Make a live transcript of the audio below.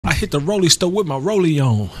hit the rollie store with my rollie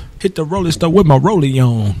on. Hit the rollie store with my rollie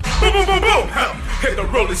on. Boom, boom, boom, boom. Hit the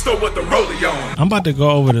rolling store with the rollie on. I'm about to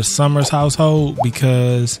go over to Summer's household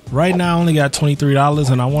because right now I only got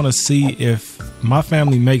 $23 and I want to see if my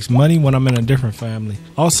family makes money when I'm in a different family.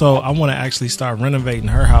 Also, I want to actually start renovating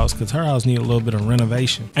her house because her house needs a little bit of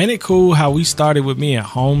renovation. Ain't it cool how we started with being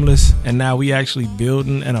homeless and now we actually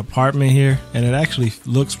building an apartment here and it actually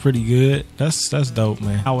looks pretty good? That's dope,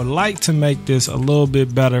 man. I would like to make this a little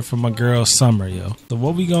bit better for my girl Summer, yo. So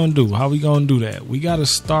what we gonna do? How we gonna do that? We gotta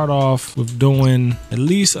start off with doing at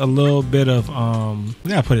least a little bit of we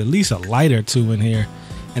gotta put at least a light or two in here,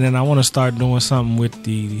 and then I want to start doing something with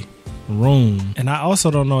the room. And I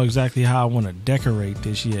also don't know exactly how I want to decorate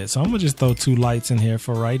this yet, so I'm gonna just throw 2 lights in here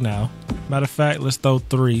for right now. Matter of fact, let's throw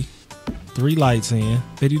three lights in,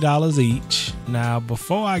 $50 each. Now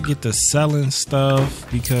before I get to selling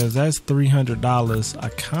stuff, because that's $300, I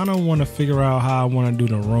kind of want to figure out how I want to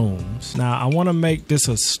do the rooms. Now I want to make this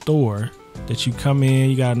a store that you come in,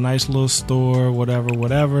 you got a nice little store,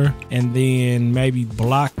 whatever, and then maybe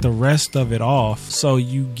block the rest of it off so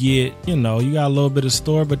you get, you got a little bit of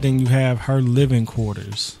store, but then you have her living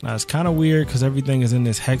quarters. Now it's kind of weird because everything is in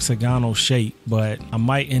this hexagonal shape, but I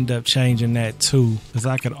might end up changing that too, because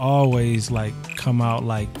I could always like come out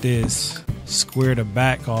like this, square the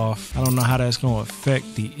back off. I don't know how that's going to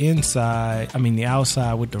affect the the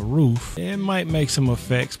outside with the roof. It might make some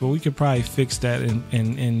effects, but we could probably fix that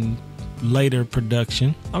in later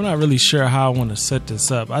production. I'm not really sure how I want to set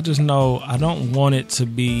this up. I just know I don't want it to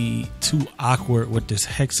be too awkward with this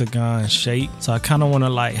hexagon shape. So I kind of want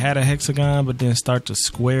to like have a hexagon but then start to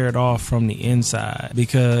square it off from the inside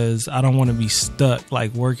because I don't want to be stuck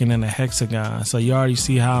like working in a hexagon. So you already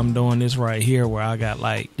see how I'm doing this right here where I got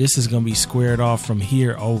like this is going to be squared off from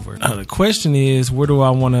here over. Now the question is, where do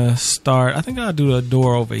I want to start? I think I'll do a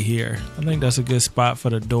door over here. I think that's a good spot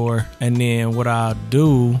for the door. And then what I'll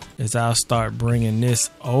do is I'll start bringing this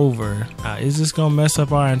over. Is this gonna mess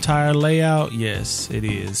up our entire layout? Yes, it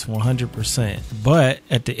is, 100%. But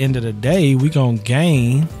at the end of the day, we gonna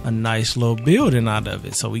gain a nice little building out of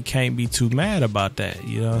it, so we can't be too mad about that.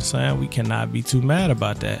 You know what I'm saying? We cannot be too mad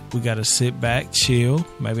about that. We gotta sit back, chill.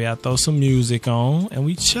 Maybe I'll throw some music on and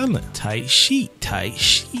we chilling. Tight sheet.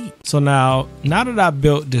 So now that I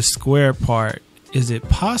built this square part, is it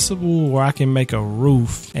possible where I can make a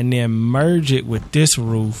roof and then merge it with this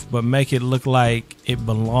roof, but make it look like it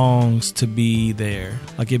belongs to be there?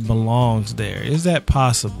 Like it belongs there. Is that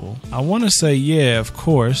possible? I want to say yeah, of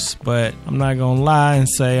course, but I'm not going to lie and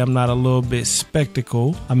say I'm not a little bit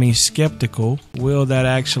skeptical. Will that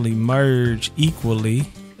actually merge equally?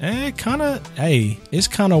 It's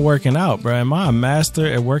kind of working out, bro. Am I a master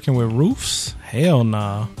at working with roofs? Hell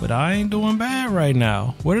nah. But I ain't doing bad right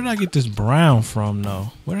now. Where did I get this brown from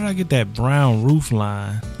though? Where did I get that brown roof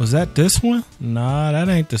line? Was that this one? Nah, that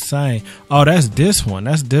ain't the same. Oh, that's this one.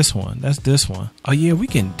 That's this one. Oh yeah, we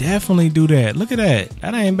can definitely do that. Look at that.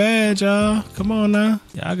 That ain't bad, y'all. Come on now.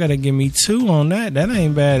 Y'all gotta give me 2 on that. That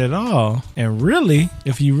ain't bad at all. And really,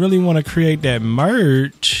 if you really want to create that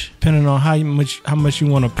merge, depending on how much you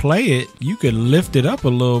want to play it, you could lift it up a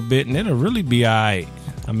little bit and it'll really be alright.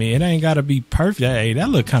 I mean, it ain't got to be perfect. Hey, that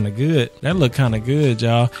look kind of good.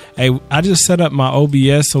 Y'all. Hey, I just set up my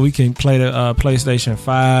OBS so we can play the PlayStation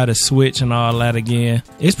 5, the Switch, and all that again.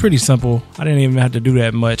 It's pretty simple. I didn't even have to do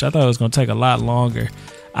that much. I thought it was going to take a lot longer.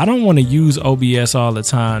 I don't want to use OBS all the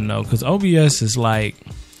time, though, because OBS is like,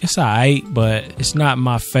 it's alright, but it's not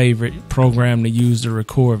my favorite program to use to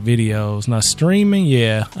record videos. Now, streaming,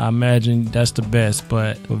 yeah, I imagine that's the best,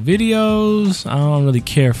 but for videos, I don't really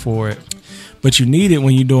care for it. But you need it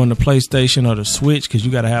when you're doing the PlayStation or the Switch because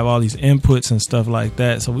you got to have all these inputs and stuff like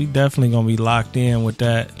that. So we definitely going to be locked in with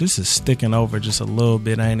that. This is sticking over just a little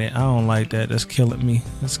bit, ain't it? I don't like that. That's killing me.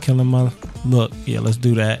 That's killing my look. Yeah, let's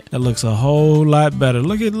do that. That looks a whole lot better.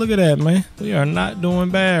 Look at that, man. We are not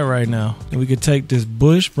doing bad right now. And we could take this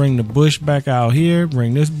bush, bring the bush back out here,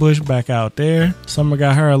 bring this bush back out there. Summer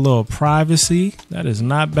got her a little privacy. That is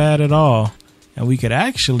not bad at all. And we could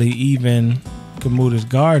actually even could move this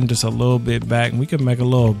garden just a little bit back and we could make a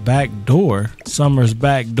little back door, Summer's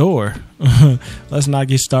back door. Let's not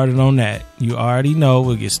get started on that. You already know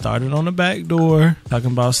we'll get started on the back door,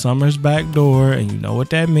 talking about Summer's back door, and you know what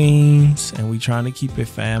that means. And we trying to keep it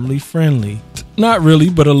family friendly. Not really,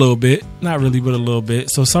 but a little bit.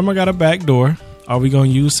 So Summer got a back door. Are we gonna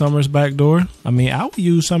use Summer's back door? I mean, I would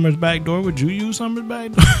use Summer's back door. Would you use Summer's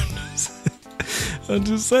back door? I'm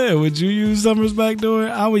just saying, would you use Summer's back door?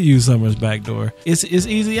 I would use Summer's back door. It's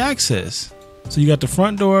easy access. So you got the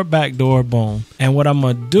front door, back door, boom. And what I'm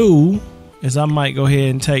going to do is I might go ahead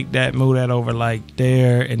and move that over like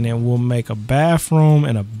there, and then we'll make a bathroom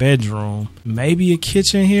and a bedroom, maybe a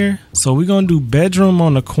kitchen here. So we're gonna do bedroom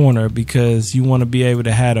on the corner because you want to be able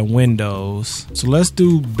to have the windows. So let's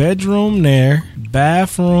do bedroom there,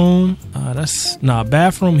 bathroom.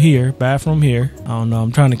 Bathroom here. I don't know.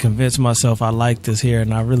 I'm trying to convince myself I like this here,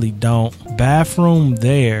 and I really don't. Bathroom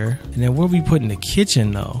there, and then where we putting the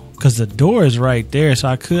kitchen though? Because the door is right there,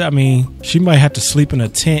 so she might have to sleep in a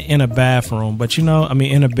tent in a bathroom,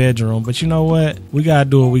 in a bedroom. But you know what? We gotta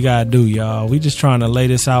do what we gotta do, y'all. We just trying to lay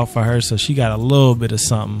this out for her so she got a little bit of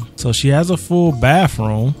something. So she has a full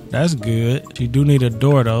bathroom. That's good. She do need a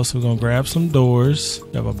door though, so we're gonna grab some doors.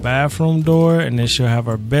 We have a bathroom door, and then she'll have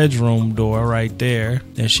her bedroom door right there.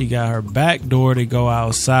 Then she got her back door to go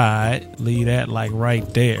outside. Leave that like right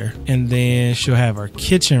there. And then she'll have her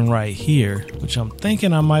kitchen right here, which I'm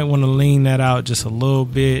thinking I might want to lean that out just a little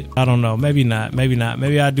bit. I don't know. Maybe not. Maybe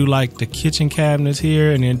I do like the kitchen cabinets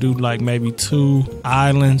here, and then do like maybe 2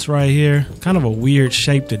 islands right here. Kind of a weird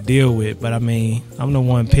shape to deal with, but I'm the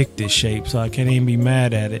one picked this shape, so I can't even be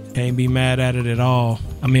mad at it. Can't be mad at it at all.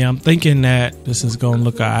 I'm thinking that this is gonna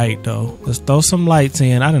look alright though. Let's throw some lights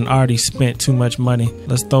in. I done already spent too much money.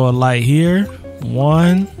 Let's throw a light here.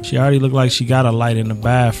 1. She already looked like she got a light in the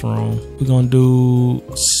bathroom. I'm gonna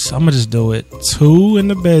just do it. 2 in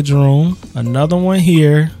the bedroom, another one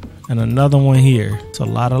here, and another one here. It's a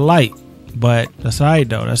lot of light. But that's alright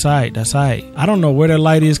though. That's alright. I don't know where the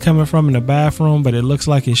light is coming from in the bathroom, but it looks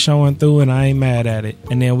like it's showing through, and I ain't mad at it.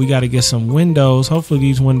 And then we got to get some windows. Hopefully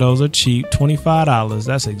these windows are cheap. $25.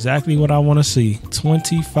 That's exactly what I want to see.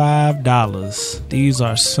 $25. These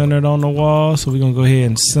are centered on the wall, so we're gonna go ahead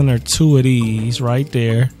and center 2 of these right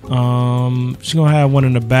there. She's gonna have 1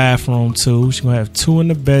 in the bathroom too. She's gonna have 2 in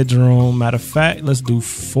the bedroom. Matter of fact, let's do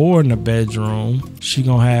 4 in the bedroom. She's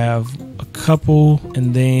gonna have a couple,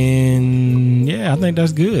 and then I think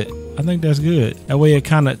that's good. That way it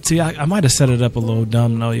kind of, I might have set it up a little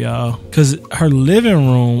dumb though, y'all, because her living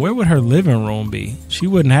room, where would her living room be? She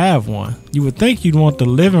wouldn't have one. You would think you'd want the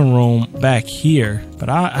living room back here, but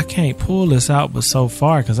I can't pull this out but so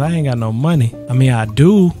far because I ain't got no money. I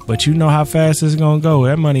do, but you know how fast it's gonna go.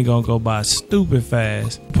 That money gonna go by stupid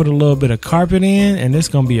fast. Put a little bit of carpet in, and it's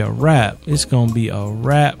gonna be a wrap. It's gonna be a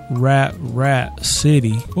wrap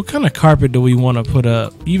city. What kind of carpet do we want to put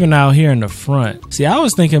up, even out here in the front? See, I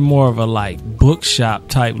was thinking more of a like bookshop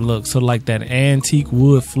type look, so like that antique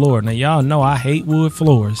wood floor. Now y'all know I hate wood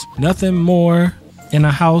floors. Nothing more in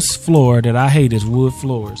a house floor that I hate is wood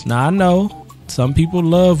floors. Now I know some people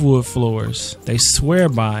love wood floors. They swear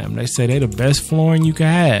by them. They say they the best flooring you can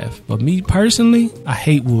have. But me personally, I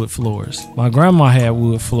hate wood floors. My grandma had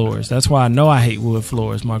wood floors. That's why I know I hate wood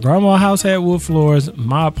floors. My grandma's house had wood floors.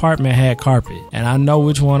 My apartment had carpet. And I know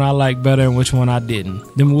which one I like better and which one I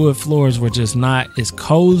didn't. Them wood floors were just not as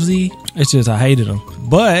cozy. It's just I hated them.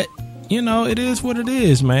 But it is what it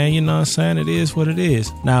is, man. You know what I'm saying? It is what it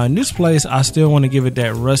is. Now, in this place, I still want to give it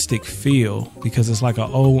that rustic feel because it's like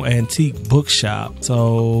an old antique bookshop.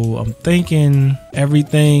 So I'm thinking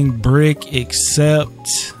everything brick except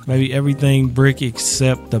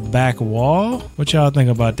the back wall. What y'all think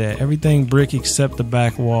about that? Everything brick except the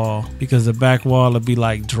back wall, because the back wall would be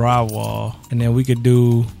like drywall. And then we could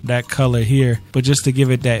do that color here. But just to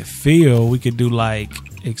give it that feel, we could do like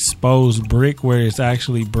exposed brick where it's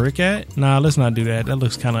actually brick at. Nah, let's not do that. That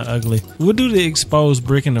looks kind of ugly. We'll do the exposed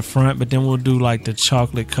brick in the front, but then we'll do like the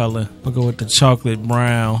chocolate color. We'll go with the chocolate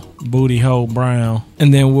brown, booty hole brown.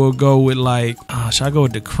 And then we'll go with like, should I go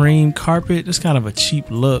with the cream carpet? It's kind of a cheap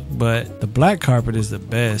look, but the black carpet is the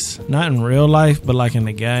best. Not in real life, but like in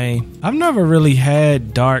the game. I've never really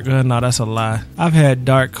had dark, no, that's a lie. I've had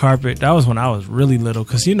dark carpet. That was when I was really little.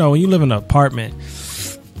 Cause when you live in an apartment,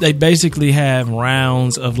 they basically have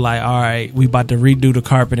rounds of like, all right, we about to redo the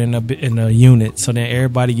carpet in a unit, so then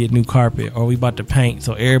everybody get new carpet, or we about to paint,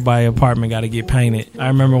 so everybody apartment got to get painted. I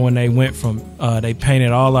remember when they went from they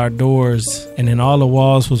painted all our doors, and then all the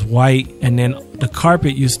walls was white, and then the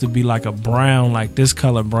carpet used to be like a brown, like this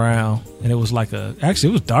color brown, and it was like actually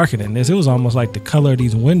it was darker than this. It was almost like the color of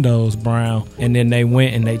these windows brown, and then they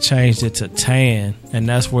went and they changed it to tan, and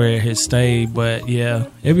that's where it had stayed. But yeah,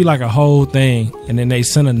 it'd be like a whole thing, and then they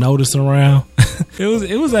sent a notice around.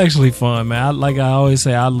 It was actually fun, man. Like I always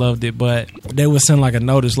say, I loved it, but they would send like a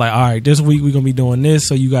notice like, all right, this week we're gonna be doing this,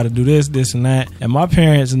 so you got to do this and that. And my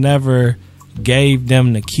parents never gave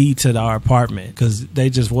them the key to our apartment because they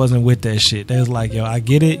just wasn't with that shit. They was like, yo, I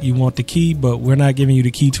get it, you want the key, but we're not giving you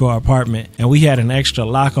the key to our apartment. And we had an extra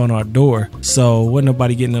lock on our door, so wasn't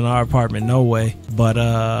nobody getting in our apartment, no way. But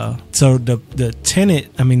so the tenant,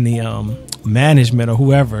 management or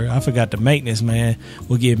whoever, I forgot the maintenance man,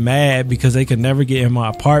 would get mad because they could never get in my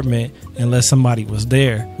apartment unless somebody was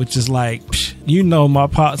there, which is like, psh, you know, my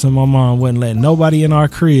pops and my mom wouldn't let nobody in our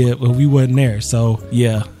crib when we wasn't there. So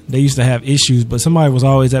yeah, they used to have issues, but somebody was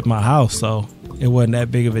always at my house, so it wasn't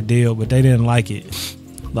that big of a deal, but they didn't like it.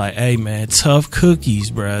 Like, hey man, tough cookies,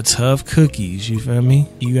 bruh, tough cookies, you feel me?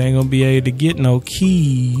 You ain't gonna be able to get no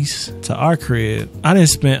keys to our crib. I done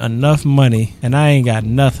spent enough money and I ain't got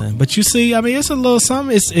nothing. But you see, I mean, it's a little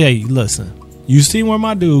something. Hey, listen, you see where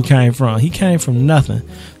my dude came from. He came from nothing.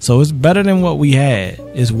 So it's better than what we had.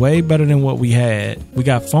 It's way better than what we had. We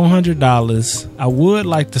got $400. I would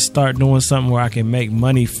like to start doing something where I can make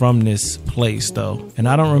money from this place though. And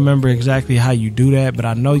I don't remember exactly how you do that, but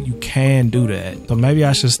I know you can do that. So maybe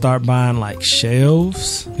I should start buying like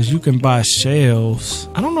shelves, because you can buy shelves.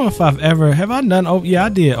 I don't know if have I done, yeah, I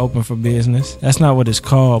did open for business. That's not what it's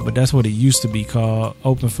called, but that's what it used to be called,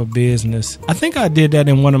 open for business. I think I did that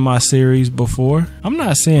in one of my series before. I'm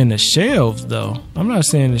not saying the shelves though. I'm not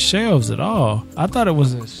saying the shelves at all. I thought it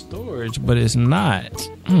was in storage, but it's not.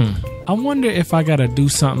 I wonder if I gotta do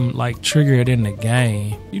something like trigger it in the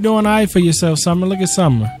game. You doing all right for yourself, Summer? Look at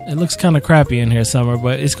Summer. It looks kind of crappy in here, Summer,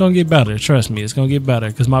 but it's gonna get better. Trust me, it's gonna get better,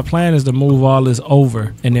 because my plan is to move all this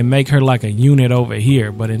over and then make her like a unit over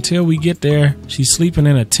here. But until we get there, she's sleeping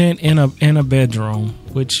in a tent in a bedroom,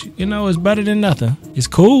 which, you know, is better than nothing. It's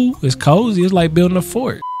cool. It's cozy. It's like building a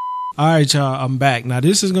fort. Alright y'all, I'm back. Now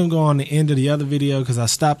this is going to go on the end of the other video because I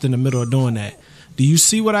stopped in the middle of doing that. Do you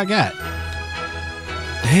see what I got?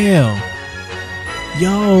 Damn.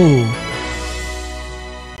 Yo.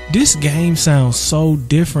 This game sounds so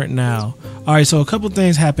different now. Alright, so a couple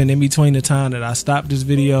things happened in between the time that I stopped this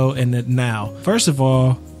video and the now. First of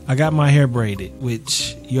all, I got my hair braided,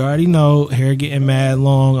 which you already know, hair getting mad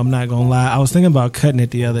long. I'm not gonna lie. I was thinking about cutting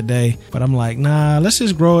it the other day, but I'm like, nah, let's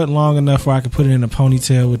just grow it long enough where I can put it in a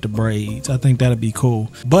ponytail with the braids. I think that'd be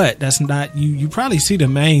cool. But that's not, you probably see the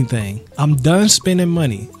main thing. I'm done spending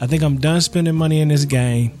money. I think I'm done spending money in this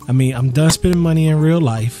game. I mean, I'm done spending money in real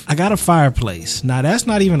life. I got a fireplace. Now that's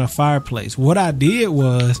not even a fireplace. What I did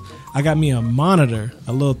was I got me a monitor,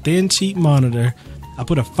 a little thin, cheap monitor. I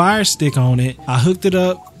put a fire stick on it. I hooked it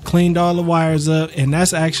up, cleaned all the wires up, and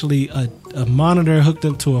that's actually a monitor hooked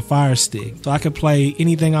up to a fire stick. So I could play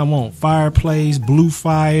anything I want. Fireplace, Blue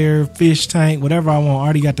Fire, fish tank, whatever I want. I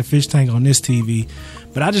already got the fish tank on this TV.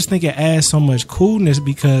 But I just think it adds so much coolness,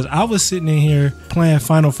 because I was sitting in here playing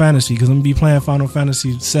Final Fantasy, because I'm going to be playing Final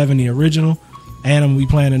Fantasy 7, the original, and I'm going to be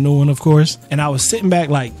playing a new one, of course. And I was sitting back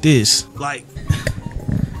like this, like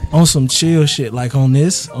on some chill shit, like on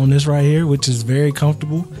this right here, which is very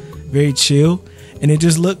comfortable, very chill. And it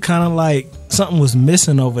just looked kind of like something was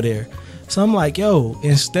missing over there. So I'm like, yo,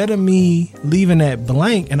 instead of me leaving that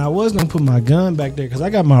blank, and I was going to put my gun back there because I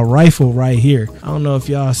got my rifle right here. I don't know if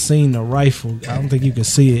y'all seen the rifle. I don't think you can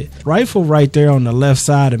see it. Rifle right there on the left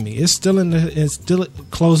side of me. It's still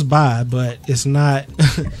close by, but it's not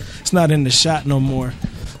it's not in the shot no more,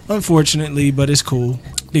 unfortunately, but it's cool.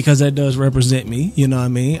 Because that does represent me, you know what I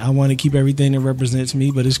mean? I want to keep everything that represents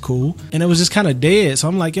me, but it's cool. And it was just kind of dead. So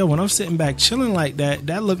I'm like, yo, when I'm sitting back chilling like that,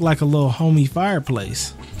 that looked like a little homey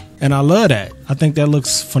fireplace. And I love that. I think that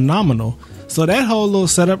looks phenomenal. So that whole little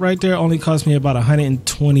setup right there only cost me about $120,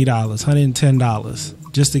 $110.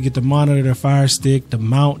 Just to get the monitor, the fire stick, the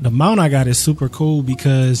mount. The mount I got is super cool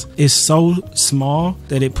because it's so small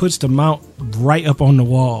that it puts the mount right up on the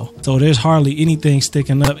wall. So there's hardly anything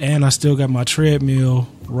sticking up, and I still got my treadmill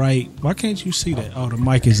right. Why can't you see that? Oh, the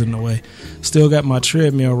mic is in the way. Still got my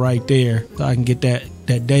treadmill right there so I can get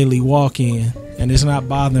that daily walk in, and it's not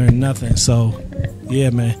bothering nothing. So yeah,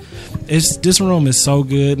 man, this room is so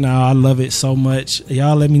good now. I love it so much.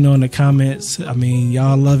 Y'all let me know in the comments. I mean,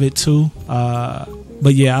 y'all love it too.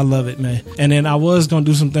 But yeah, I love it, man. And then I was going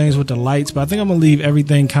to do some things with the lights, but I think I'm going to leave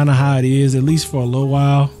everything kind of how it is, at least for a little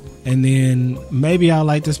while. And then maybe I'll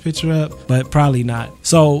light this picture up, but probably not.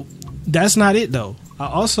 So that's not it though. I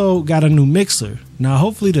also got a new mixer. Now,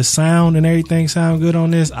 hopefully the sound and everything sound good on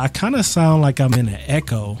this. I kind of sound like I'm in an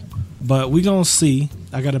echo, but we're going to see.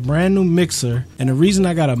 I got a brand new mixer, and the reason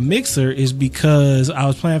I got a mixer is because I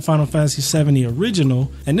was playing Final Fantasy 7, the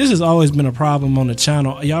original, and this has always been a problem on the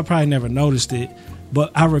channel. Y'all probably never noticed it,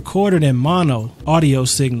 but I recorded in mono audio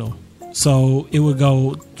signal. So it would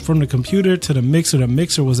go from the computer to the mixer. The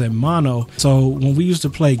mixer was in mono. So when we used to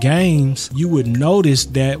play games, you would notice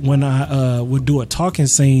that when I would do a talking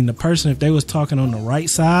scene, the person, if they was talking on the right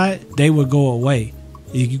side, they would go away.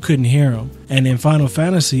 You couldn't hear them. And in Final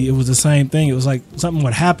Fantasy, it was the same thing. It was like something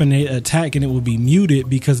would happen, they attack, and it would be muted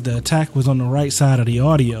because the attack was on the right side of the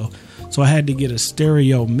audio. So I had to get a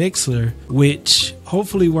stereo mixer, which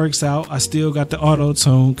hopefully works out. I still got the auto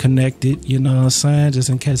tune connected, you know what I'm saying, just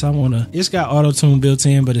in case I wanna. It's got auto tune built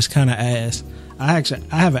in, but it's kind of ass. I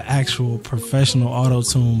have an actual professional auto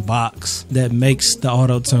tune box that makes the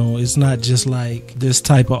auto tune. It's not just like this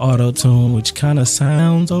type of auto tune, which kind of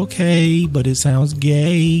sounds okay, but it sounds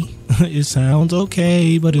gay. It sounds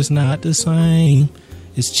okay, but it's not the same.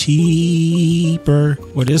 It's cheaper.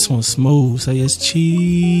 Well, this one's smooth. Say it's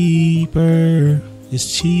cheaper.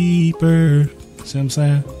 It's cheaper. See what I'm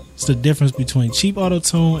saying? It's the difference between cheap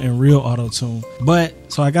auto-tune and real auto-tune. But,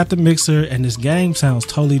 so I got the mixer and this game sounds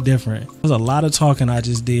totally different. There's a lot of talking I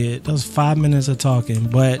just did. That was 5 minutes of talking,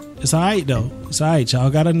 but it's alright though. It's alright. Y'all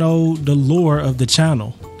gotta know the lore of the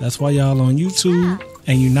channel. That's why y'all on YouTube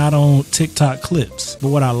and you're not on TikTok clips. But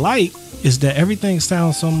what I like is that everything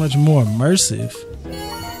sounds so much more immersive.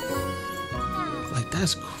 Like,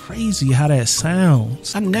 that's crazy how that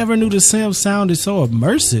sounds. I never knew the Sims sounded so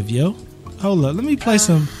immersive, yo. Hold up, let me play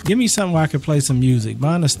some. Give me something where I can play some music.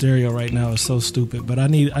 Buying a stereo right now is so stupid, but I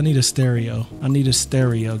need a stereo. I need a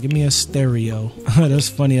stereo. Give me a stereo. That's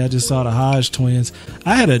funny. I just saw the Hodge twins.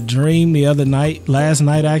 I had a dream the other night, last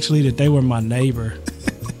night actually, that they were my neighbor.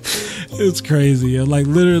 It's crazy. Yo. Like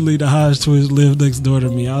literally, the Hodge twins live next door to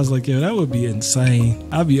me. I was like, yo, that would be insane.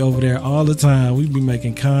 I'd be over there all the time. We'd be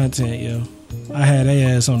making content, yo. I had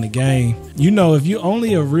their ass on the game. You know, if you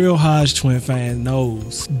only a real Hodge twin fan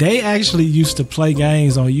knows, they actually used to play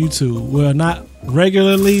games on YouTube. Well, not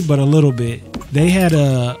regularly, but a little bit. They had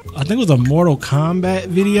I think it was a Mortal Kombat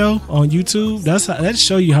video on YouTube. That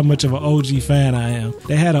show you how much of an OG fan I am.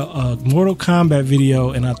 They had a Mortal Kombat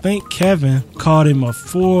video, and I think Kevin called him this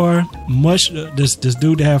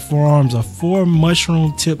dude that had 4 arms, a 4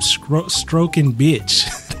 mushroom tip stroking bitch.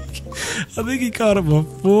 I think he called him a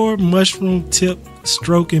 4 mushroom tip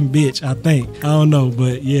stroking bitch. I think. I don't know,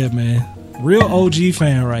 but yeah, man. Real OG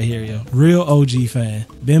fan right here, yo. Real OG fan.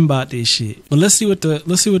 Been about this shit. But let's see what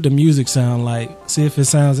the music sound like. See if it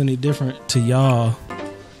sounds any different to y'all.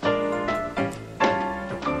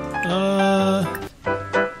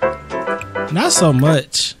 Not so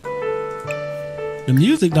much. The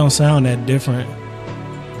music don't sound that different.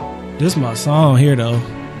 This is my song here though.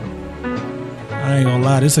 I ain't gonna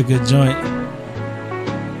lie, this a good joint.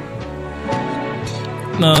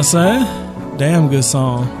 Know what I'm saying? Damn good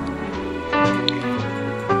song.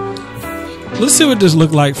 Let's see what this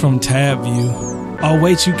look like from tab view. Oh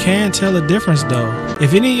wait, you can tell a difference though.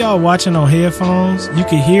 If any of y'all watching on headphones, you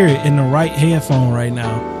can hear it in the right headphone right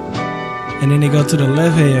now. And then they go to the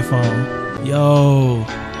left headphone. Yo.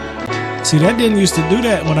 See, that didn't used to do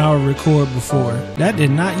that when I would record before. That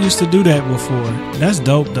did not used to do that before. That's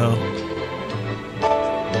dope though.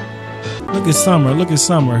 Look at Summer. Look at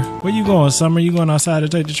Summer. Where you going, Summer? You going outside to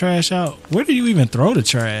take the trash out? Where do you even throw the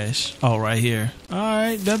trash? Oh, right here. All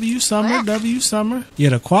right. W Summer. W Summer.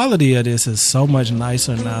 Yeah, the quality of this is so much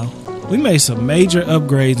nicer now. We made some major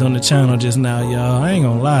upgrades on the channel just now, y'all. I ain't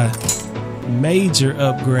gonna lie. Major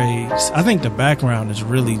upgrades. I think the background is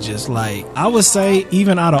really just like, I would say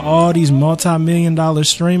even out of all these multi-million-dollar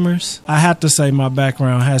streamers, I have to say my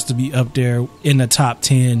background has to be up there in the top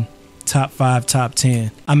 10. Top 5, top 10.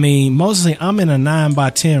 I mean, mostly I'm in a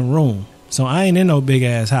 9x10 room, so I ain't in no big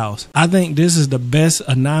ass house. I think this is the best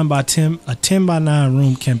a 9x10, a 10x9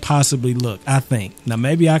 room can possibly look. I think. Now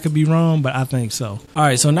maybe I could be wrong, but I think so. All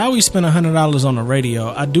right, so now we spent $100 on the radio.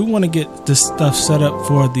 I do want to get this stuff set up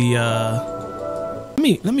for the.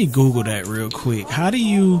 Let me Google that real quick. How do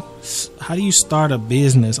you start a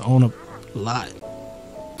business on a lot?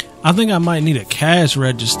 I think I might need a cash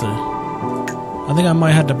register. I think I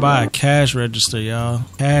might have to buy a cash register, y'all.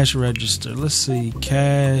 Cash register. Let's see.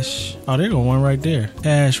 Cash. Oh, there go one right there.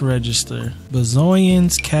 Cash register.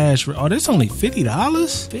 Bazillions cash. Oh, that's only $50?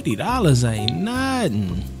 $50 ain't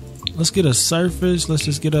nothing. Let's get a Surface. Let's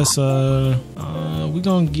just get us we're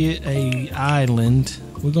gonna get a island.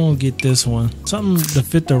 We're gonna get this one. Something to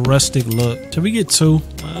fit the rustic look. Should we get 2?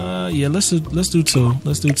 Yeah, let's do 2.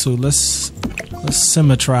 Let's do 2. Let's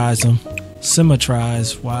symmetrize them.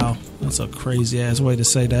 Symmetrize. Wow. That's a crazy ass way to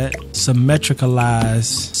say that.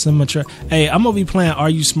 Symmetricalize. Hey, I'm gonna be playing Are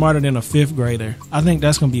You Smarter Than a 5th Grader? I think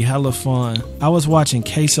that's gonna be hella fun. I was watching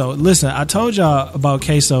Queso. Listen, I told y'all about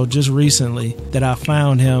Queso just recently that I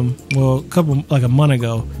found him, well, a month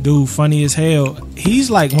ago. Dude, funny as hell. He's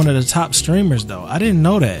like one of the top streamers though. I didn't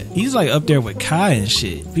know that. He's like up there with Kai and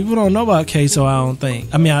shit. People don't know about Queso, I don't think.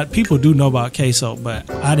 I mean, people do know about Queso, but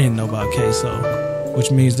I didn't know about Queso. Which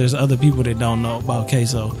means there's other people that don't know about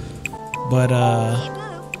Queso. But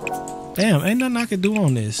Damn, ain't nothing I could do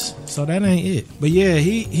on this, so that ain't it. But yeah,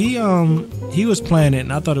 he was playing it,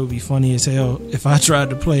 and I thought it would be funny as hell if I tried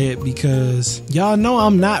to play it, because y'all know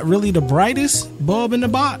I'm not really the brightest bulb in the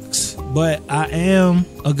box, but I am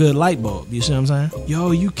a good light bulb. You see what I'm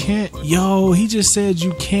saying? He just said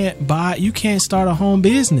you can't start a home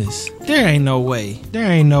business. There ain't no way.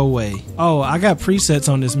 Oh, I got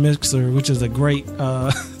presets on this mixer, which is a great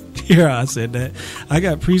here I said that. I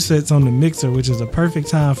got presets on the mixer, which is a perfect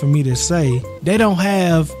time for me to say they don't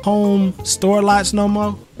have home store lots no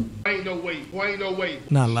more. Ain't no way.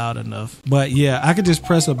 Not loud enough. But yeah, I could just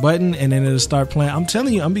press a button and then it'll start playing. I'm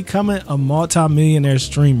telling you, I'm becoming a multi-millionaire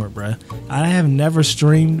streamer, bruh. I have never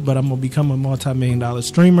streamed, but I'm gonna become a multi-million-dollar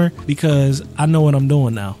streamer because I know what I'm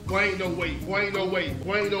doing now. Ain't no way.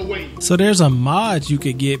 So there's a mod you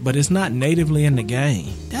could get, but it's not natively in the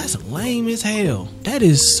game. That's lame as hell. That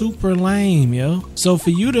is super lame, yo. So for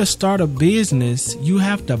you to start a business, you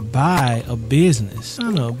have to buy a business. What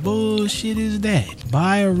kind of bullshit is that?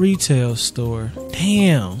 Buy a retail store.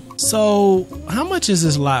 Damn. So how much is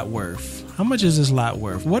this lot worth?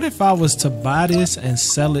 What if I was to buy this and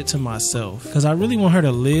sell it to myself? Because I really want her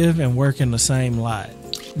to live and work in the same lot.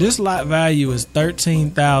 This lot value is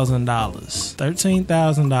 $13,000.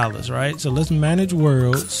 $13,000, right? So let's manage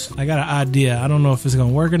worlds. I got an idea. I don't know if it's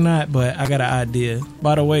gonna work or not, but I got an idea.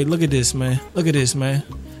 By the way, look at this, man.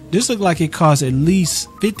 This look like it costs at least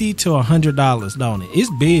 $50 to $100, don't it? It's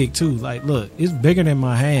big too. Like, look, it's bigger than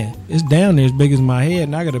my hand. It's down there as big as my head,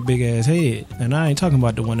 and I got a big ass head. And I ain't talking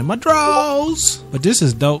about the one in my drawers. But this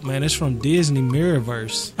is dope, man. It's from Disney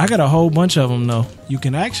Mirrorverse. I got a whole bunch of them though. You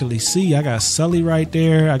can actually see. I got Sully right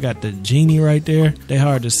there. I got the genie right there. They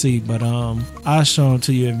hard to see, but I'll show them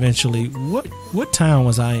to you eventually. What town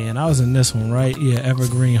was I in? I was in this one, right? Yeah,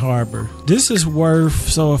 Evergreen Harbor. This is worth.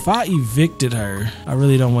 So if I evicted her, I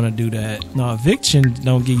really don't want to do that. No, eviction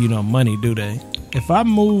don't give you no money, do they? If I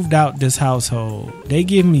moved out this household, they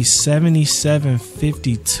give me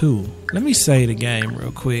 $77.52. Let me say the game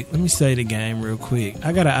real quick.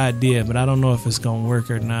 I got an idea, but I don't know if it's gonna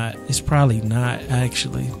work or not. It's probably not,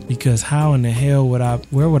 actually, because how in the hell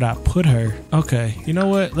where would I put her? Okay, you know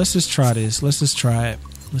what? Let's just try this. Let's just try it.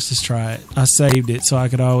 I saved it so I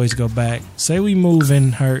could always go back. Say we move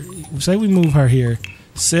her here.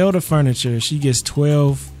 Sell the furniture. She gets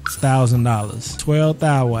 $12,000.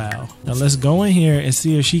 12,000. Wow. Now let's go in here and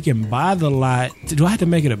see if she can buy the lot. Do I have to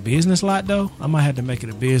make it a business lot though? I might have to make it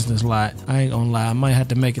a business lot. I ain't gonna lie. I might have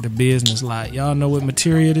to make it a business lot. Y'all know what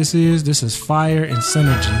material this is? This is fire and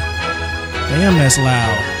synergy. Damn, that's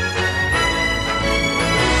loud.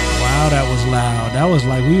 Wow, that was loud. That was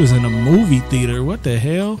like we was in a movie theater. What the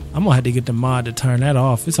hell? I'm gonna have to get the mod to turn that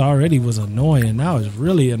off. It already was annoying. That was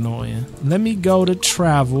really annoying. Let me go to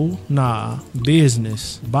travel.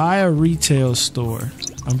 Business. Buy a retail store.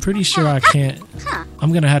 I'm pretty sure I can't.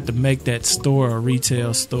 I'm gonna have to make that store a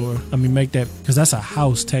retail store. Make that, because that's a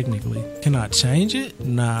house technically. Can I change it?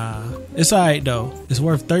 Nah. It's alright though. It's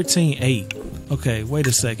worth $13,800. Okay, wait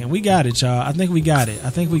a second. We got it, y'all. I think we got it.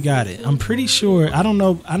 I'm pretty sure. I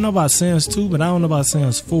know about Sims 2, but I don't know about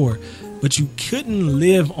Sims 4. But you couldn't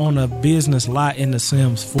live on a business lot in the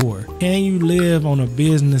Sims 4. Can you live on a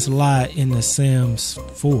business lot in the Sims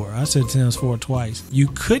 4? I said Sims 4 twice. You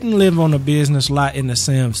couldn't live on a business lot in the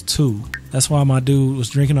Sims 2. That's why my dude was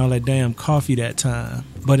drinking all that damn coffee that time.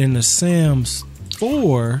 But in the Sims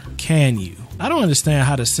 4, can you? I don't understand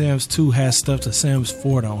how the Sims 2 has stuff the Sims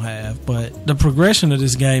 4 don't have, but the progression of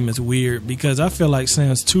this game is weird because I feel like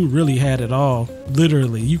Sims 2 really had it all.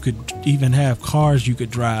 Literally, you could even have cars you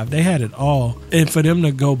could drive. They had it all. And for them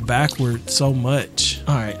to go backward so much.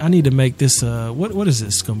 Alright, I need to make this what is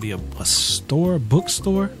this? Gonna be a store?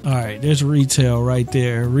 Bookstore? Alright, there's retail right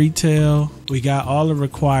there. Retail. We got all the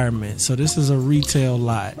requirements. So this is a retail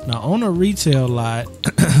lot. Now on a retail lot,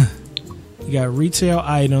 you got retail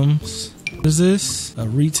items. What is this? A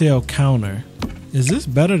retail counter. Is this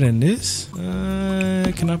better than this?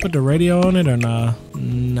 Can I put the radio on it or nah?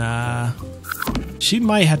 Nah. She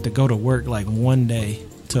might have to go to work like one day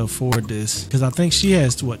to afford this, because I think she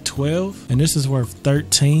has what, 12, and this is worth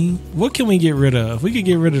 13. What can we get rid of? We could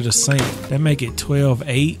get rid of the sink. That make it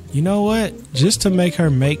 12.8. You know what? Just to make her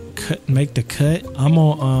make the cut, I'm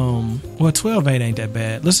on well, 12.8 ain't that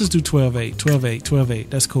bad. Let's just do 12.8. 12.8.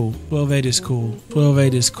 That's cool. 12.8 is cool.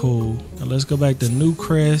 12.8 is cool. Now let's go back to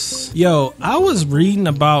Newcrest. Yo, I was reading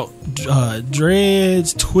about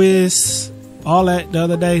dreads, twists, all that the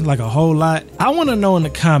other day, like a whole lot. I want to know in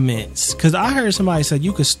the comments, because I heard somebody say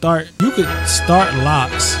you could start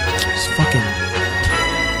locks. It's fucking.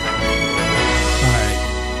 Alright.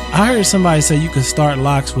 I heard somebody say you could start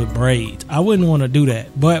locks with braids. I wouldn't want to do that.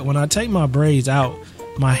 But when I take my braids out,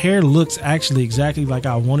 my hair looks actually exactly like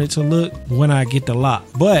I want it to look when I get the lock.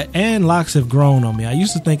 And locks have grown on me. I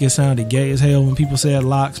used to think it sounded gay as hell when people said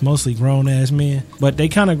locks, mostly grown ass men. But they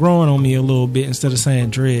kind of growing on me a little bit instead of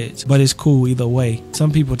saying dreads. But it's cool either way.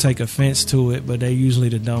 Some people take offense to it, but they usually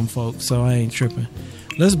the dumb folks, so I ain't tripping.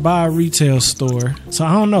 Let's buy a retail store. So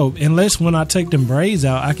I don't know, unless when I take them braids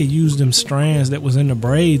out, I could use them strands that was in the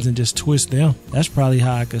braids and just twist them. That's probably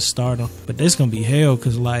how I could start them. But this gonna be hell,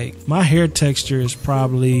 cause like my hair texture is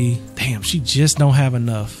probably, damn, she just don't have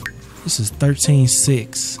enough. This is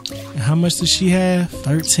 13.6. And how much does she have?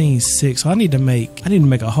 13.6. So I need to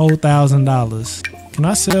make a whole $1,000. Can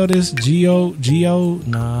I sell this? Geo?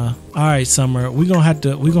 Nah. Alright, Summer. We're gonna have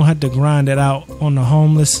to grind it out on the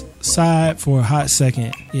homeless side for a hot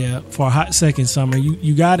second. Yeah, for a hot second, Summer.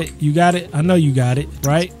 You got it. You got it. I know you got it,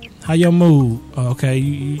 right? How your mood? Okay,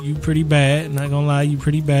 you pretty bad. Not gonna lie, you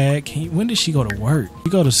pretty bad. When does she go to work?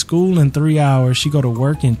 She go to school in 3 hours. She go to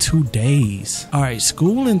work in 2 days. All right,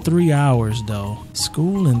 school in 3 hours though.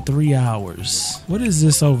 School in 3 hours. What is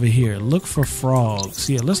this over here? Look for frogs.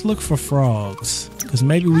 Yeah, let's look for frogs. Cause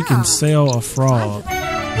maybe we can sell a frog.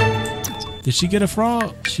 Did she get a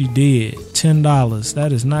frog? She did. $10.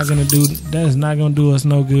 That is not gonna do us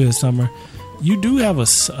no good, Summer. You do have a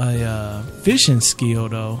fishing skill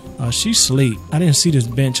though. She's asleep. I didn't see this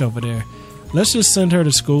bench over there. Let's just send her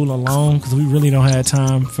to school alone because we really don't have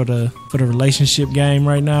time for the relationship game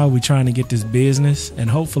right now. We're trying to get this business, and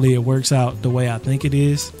hopefully it works out the way I think it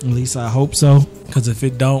is. At least I hope so. Because if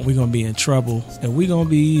it don't, we're gonna be in trouble, and we're gonna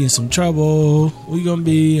be in some trouble. We're gonna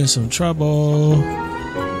be in some trouble.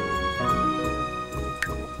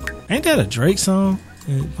 Ain't that a Drake song?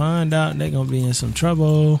 And find out they're gonna be in some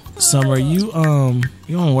trouble. Summer, you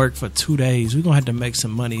gonna work for 2 days. We're gonna have to make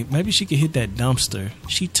some money. Maybe she could hit that dumpster.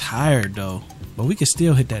 She tired though, but we could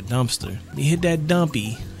still hit that dumpster. Hit that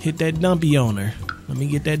dumpy. Hit that dumpy on her. Let me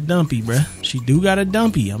get that dumpy, bruh. She do got a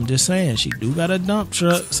dumpy. I'm just saying, she do got a dump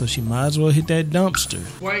truck, so she might as well hit that dumpster.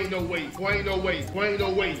 Ain't no way. Ain't no way. Ain't no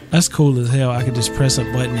way. That's cool as hell. I could just press a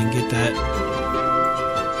button and get that.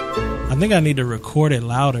 I think I need to record it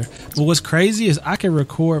louder. But what's crazy is I can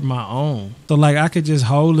record my own. So like I could just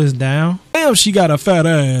hold this down. Damn, she got a fat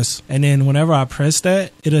ass. And then whenever I press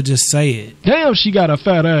that, it'll just say it. Damn, she got a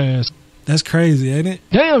fat ass. That's crazy, ain't it?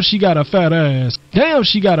 Damn, she got a fat ass. Damn,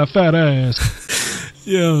 she got a fat ass.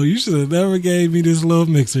 Yo, you should have never gave me this little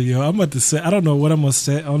mixer, yo. I'm about to set, I don't know what I'm going to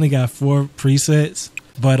set. I only got 4 presets.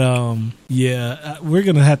 But, yeah, we're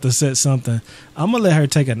going to have to set something. I'm going to let her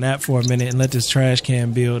take a nap for a minute and let this trash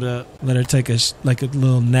can build up. Let her take a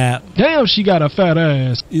little nap. Damn, she got a fat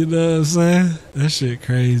ass. You know what I'm saying? That shit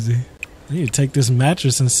crazy. I need to take this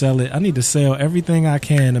mattress and sell it. I need to sell everything I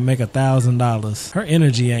can to make $1,000. Her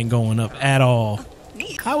energy ain't going up at all.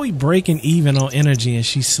 How we breaking even on energy and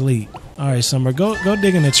she sleep? All right, Summer, go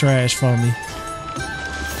dig in the trash for me.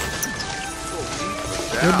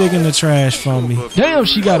 Go dig in the trash for me. Damn,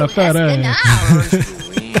 she got a fat ass.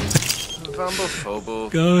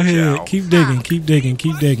 Go ahead. Keep digging. Keep digging.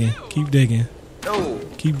 Keep digging. Keep digging.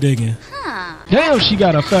 Keep digging. Damn, she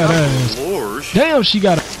got a fat ass. Damn, she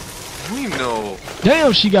got a...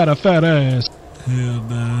 Damn, she got a fat ass. Hell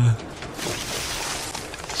nah.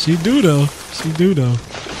 She do though. She do though.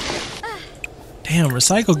 Damn,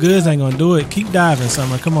 recycle goods ain't gonna do it. Keep diving,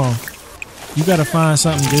 Summer. Come on. You gotta find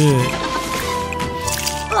something good.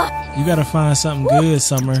 You gotta find something good,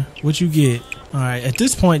 Summer. What you get? Alright, at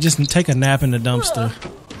this point, just take a nap in the dumpster.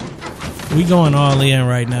 We going all in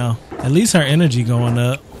right now. At least her energy going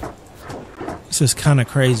up. This is kind of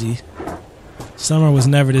crazy. Summer was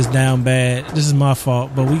never this down bad. This is my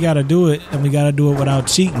fault, but we gotta do it, and we gotta do it without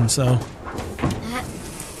cheating, so.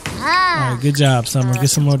 Alright, good job, Summer. Get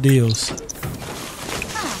some more deals.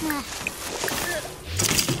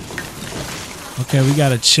 Okay, we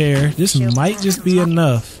got a chair. This might just be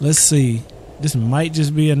enough. Let's see. This might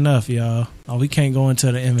just be enough, y'all. Oh, we can't go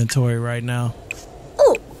into the inventory right now.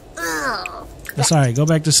 That's alright. Go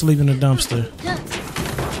back to sleep in the dumpster.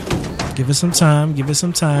 Give it some time. Give it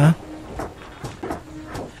some time.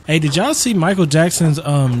 Hey, did y'all see Michael Jackson's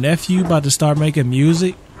nephew about to start making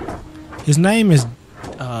music? His name is...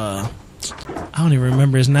 I don't even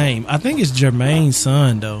remember his name. I think it's Jermaine's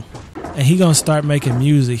son, though. And he gonna start making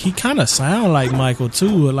music. He kind of sound like Michael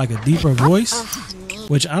too, with like a deeper voice.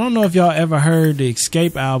 Which I don't know if y'all ever heard the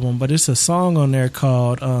Escape album, but it's a song on there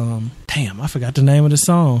called damn, I forgot the name of the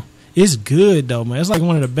song. It's good though, man. It's like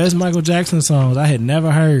one of the best Michael Jackson songs I had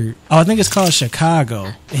never heard. Oh, I think it's called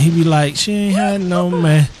Chicago. And he be like, she ain't had no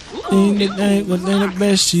man. Ain't the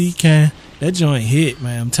best she can. That joint hit,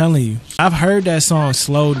 man. I'm telling you. I've heard that song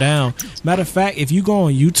Slow Down. Matter of fact, if you go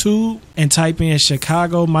on YouTube and type in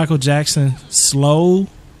Chicago Michael Jackson slow,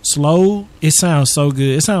 it sounds so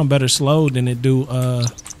good. It sounds better slow than it do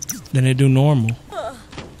normal.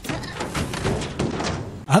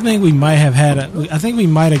 I think we might have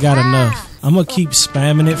got enough. I'm gonna keep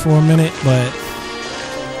spamming it for a minute, but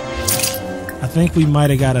I think we might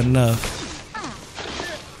have got enough.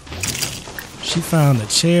 She found a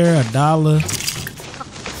chair,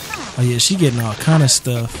 $1. Oh yeah, she getting all kind of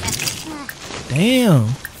stuff. Damn.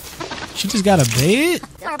 She just got a bed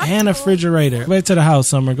and a refrigerator. Go back to the house,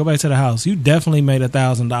 Summer. Go back to the house. You definitely made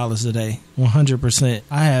 $1,000 today. 100%.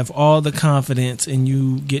 I have all the confidence in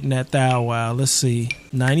you getting that thou wow. Let's see.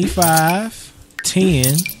 95,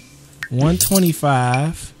 10,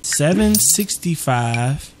 125,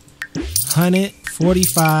 765,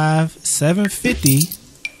 145, 750,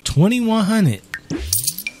 2100.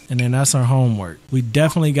 And then that's our homework. We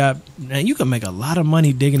definitely got, man, you can make a lot of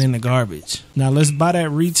money digging in the garbage. Now let's buy that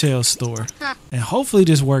retail store. And hopefully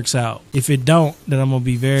this works out. If it don't, then I'm going to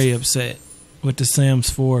be very upset with the Sims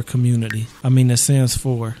 4 community. The Sims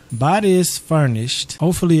 4. Buy this furnished.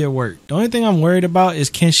 Hopefully it worked. The only thing I'm worried about is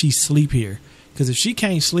can she sleep here? Because if she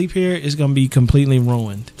can't sleep here, it's going to be completely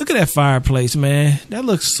ruined. Look at that fireplace, man. That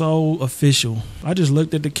looks so official. I just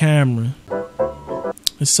looked at the camera.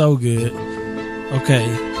 It's so good.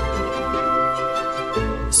 Okay.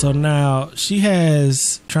 So now she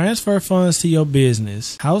has transfer funds to your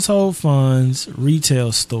business, household funds,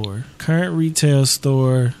 retail store, current retail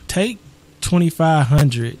store. Take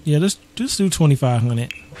 2,500. Yeah, let's do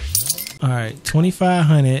 2,500. All right,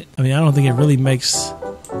 2,500. I don't think it really makes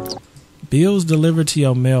bills delivered to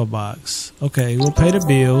your mailbox. Okay, we'll pay the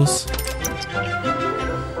bills.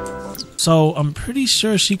 So I'm pretty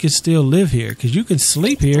sure she can still live here because you can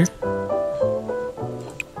sleep here.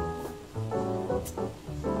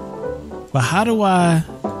 But how do I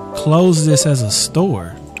close this as a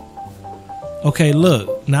store? Okay,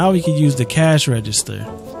 look. Now we can use the cash register.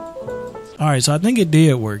 Alright, so I think it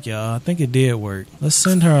did work, y'all. I think it did work. Let's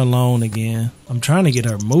send her a loan again. I'm trying to get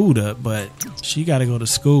her mood up, but she got to go to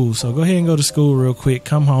school. So go ahead and go to school real quick.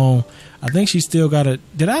 Come home. I think she still got to...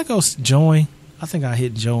 Did I go join? I think I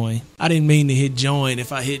hit join. I didn't mean to hit join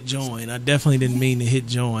if I hit join. I definitely didn't mean to hit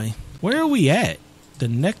join. Where are we at? The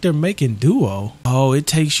nectar making duo. Oh, it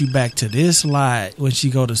takes you back to this lot when she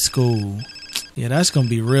go to school. Yeah, that's gonna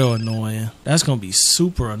be real annoying. That's gonna be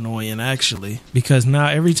super annoying actually, because now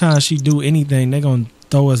every time she do anything, they're gonna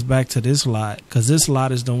throw us back to this lot, because this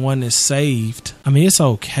lot is the one that's saved. It's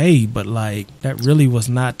okay, but like that really was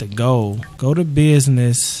not the goal. Go to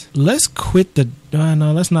business. Let's quit the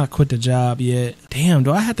no, let's not quit the job yet. Damn,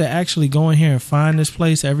 do I have to actually go in here and find this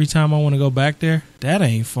place every time I want to go back there? That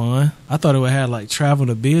ain't fun. I thought it would have like travel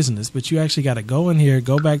to business, but you actually got to go in here,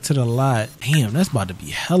 go back to the lot. Damn, that's about to be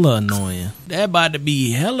hella annoying. That about to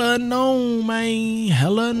be hella annoying, man.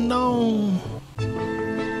 Hella annoying.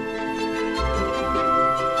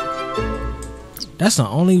 That's the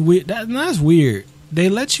only weird. That's weird. They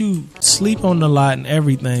let you sleep on the lot and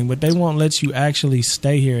everything, but they won't let you actually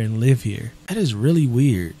stay here and live here. That is really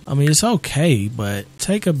weird. It's okay, but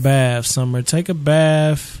take a bath, Summer. Take a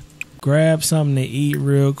bath, grab something to eat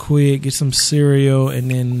real quick, get some cereal, and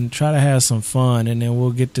then try to have some fun, and then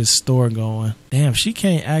we'll get this store going. Damn, she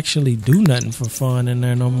can't actually do nothing for fun in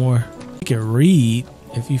there no more. You can read.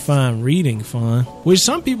 If you find reading fun, which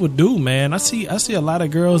some people do, man. I see a lot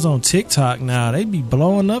of girls on TikTok now. They be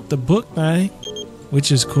blowing up the book thing,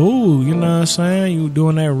 which is cool. You know what I'm saying? You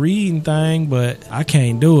doing that reading thing, but I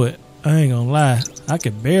can't do it. I ain't gonna lie. I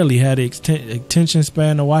could barely have the attention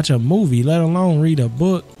span to watch a movie, let alone read a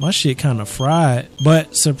book. My shit kind of fried.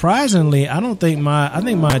 But surprisingly, I think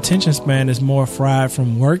my attention span is more fried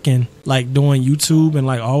from working, like doing YouTube and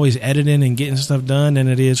like always editing and getting stuff done, than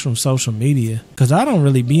it is from social media. Cause I don't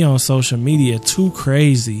really be on social media too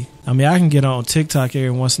crazy. I can get on TikTok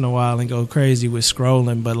every once in a while and go crazy with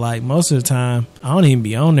scrolling, but like most of the time, I don't even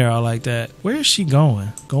be on there all like that. Where is she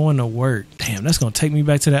going? Going to work. Damn, that's gonna take me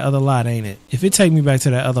back to that other lot, ain't it? If it take me back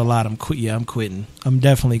to that other lot, I'm quitting. I'm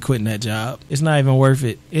definitely quitting that job. It's not even worth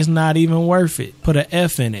it. It's not even worth it. Put an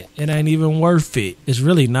F in it. It ain't even worth it. It's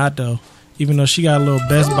really not though. Even though she got a little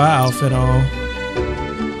Best Buy outfit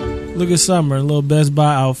on. Look at Summer, a little Best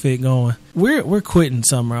Buy outfit going. We're quitting,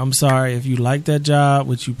 Summer. I'm sorry if you like that job,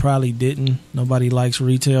 which you probably didn't. Nobody likes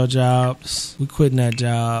retail jobs. We're quitting that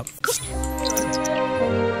job.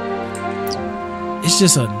 it's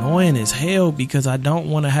just annoying as hell because I don't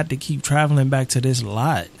want to have to keep traveling back to this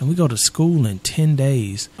lot. And we go to school in 10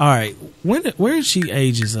 days. All right, where she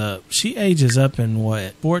ages up? She ages up in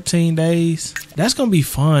what, 14 days? That's going to be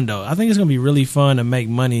fun though. I think it's going to be really fun to make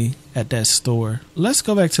money at that store. Let's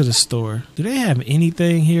go back to the store. Do they have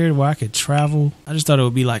anything here where I could travel? I just thought it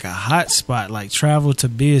would be like a hot spot, like travel to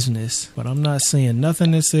business, but I'm not seeing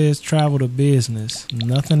nothing that says travel to business.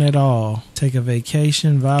 Nothing at all. Take a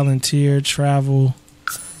vacation, volunteer, travel.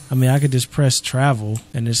 I mean, I could just press travel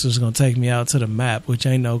and this is going to take me out to the map, which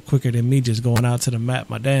ain't no quicker than me just going out to the map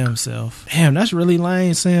my damn self. Damn, that's really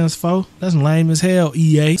lame, Sims 4. That's lame as hell,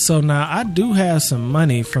 EA. So now I do have some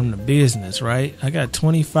money from the business, right? I got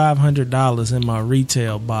 $2,500 in my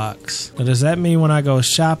retail box. So does that mean when I go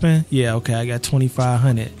shopping? Yeah, okay, I got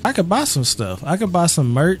 $2,500. I could buy some stuff. I could buy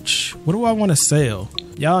some merch. What do I want to sell?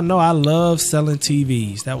 Y'all know I love selling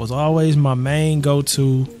TVs. That was always my main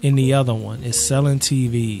go-to in the other one, is selling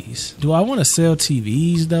TVs. Do I want to sell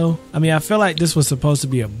TVs though? I mean, I feel like this was supposed to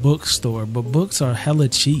be a bookstore, but books are hella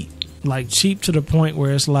cheap. Like cheap to the point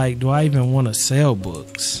where it's like, do I even want to sell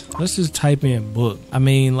books? Let's just type in book. I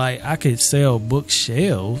mean, like I could sell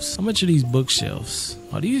bookshelves. How much are these bookshelves?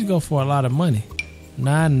 Oh, these go for a lot of money.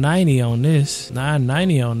 $9.90 on this,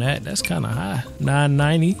 $9.90 on that. That's kind of high.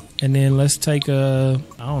 $9.90, and then let's take I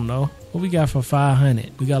don't know, what we got for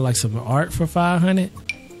 $500. We got like some art for $500.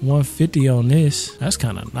 $150 on this. That's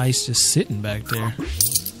kind of nice, just sitting back there.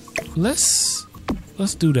 Let's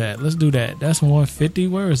do that. Let's do that. That's $150.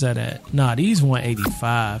 Where is that at? Nah, these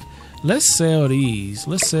 $185. Let's sell these.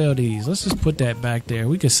 Let's sell these. Let's just put that back there.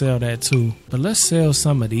 We could sell that too. But let's sell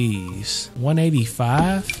some of these.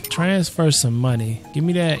 $185. Transfer some money. Give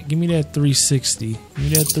me that 360. Give me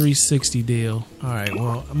that 360 deal. All right.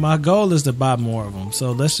 Well, my goal is to buy more of them.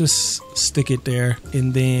 So let's just stick it there.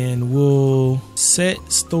 And then we'll set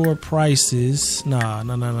store prices. Nah.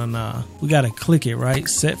 We got to click it, right?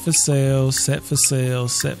 Set for sale, set for sale,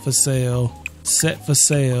 set for sale, set for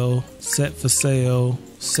sale, set for sale,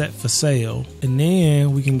 set for sale. And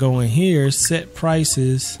then we can go in here, set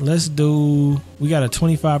prices. We got a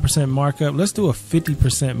 25% markup. Let's do a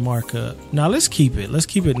 50% markup. Now let's keep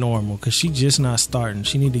it normal because she just not starting.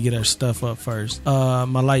 She need to get her stuff up first. My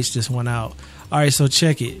lights just went out. All right, so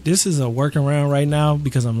check it. This is a workaround right now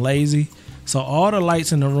because I'm lazy. So all the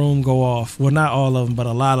lights in the room go off. Well, not all of them, but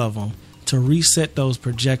a lot of them, to reset those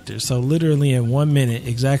projectors. So literally in 1 minute,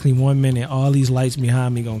 exactly 1 minute, all these lights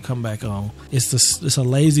behind me gonna come back on. It's a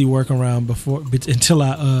lazy workaround until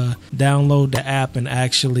I download the app and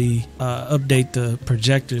actually update the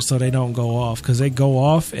projectors so they don't go off, because they go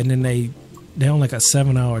off and then they're on like a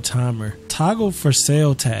 7-hour timer. Toggle for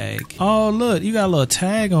sale tag. Oh look, you got a little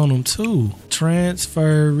tag on them too.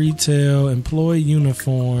 Transfer, retail, employee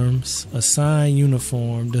uniforms, assign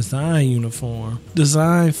uniform, design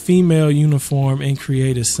female uniform, and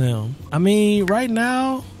create a sim. I mean, right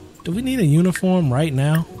now, do we need a uniform right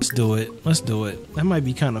now? Let's do it. That might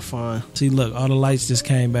be kind of fun. See, look, all the lights just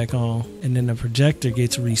came back on, and then the projector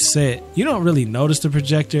gets reset. You don't really notice the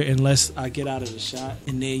projector unless I get out of the shot,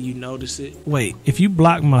 and then you notice it. Wait, if you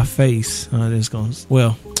block my face,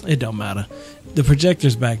 well, it don't matter. The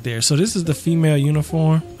projector's back there. So this is the female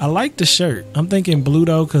uniform. I like the shirt. I'm thinking blue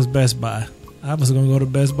though, because Best Buy. I was going to go to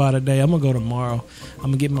Best Buy today. I'm going to go tomorrow. I'm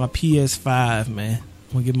going to get my PS5, man.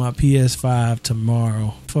 I'm going to get my PS5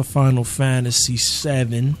 tomorrow for Final Fantasy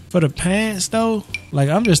 7. For the pants though, like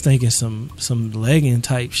I'm just thinking some legging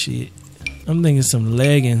type shit. I'm thinking some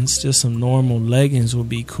leggings, just some normal leggings would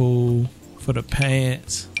be cool for the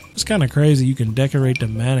pants. It's kind of crazy you can decorate the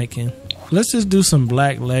mannequin. Let's just do some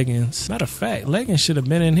black leggings. Matter of fact, leggings should have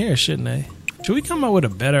been in here, shouldn't they? Should we come up with a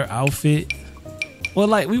better outfit? Well,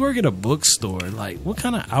 like, we work at a bookstore. Like, what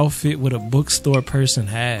kind of outfit would a bookstore person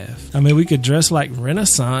have? I mean, we could dress like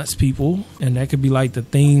Renaissance people, and that could be like the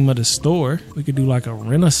theme of the store. We could do like a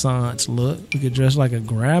Renaissance look. We could dress like a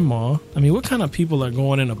grandma. I mean, what kind of people are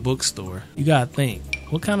going in a bookstore? You gotta think.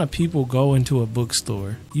 What kind of people go into a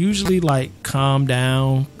bookstore? Usually like calm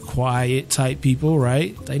down, quiet type people,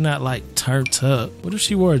 right? They not like turned up. What if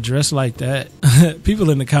she wore a dress like that? People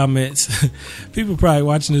in the comments, people probably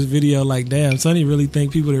watching this video like, damn, Sonny really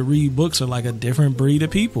think people that read books are like a different breed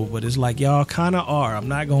of people. But it's like, y'all kind of are. I'm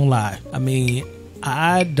not gonna lie. I mean,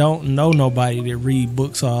 I don't know nobody that read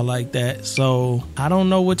books all like that, so I don't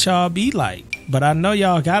know what y'all be like. But I know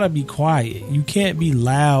y'all gotta be quiet. You can't be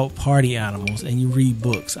loud party animals and you read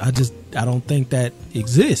books. I don't think that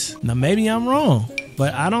exists. Now maybe I'm wrong,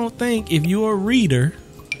 but I don't think if you're a reader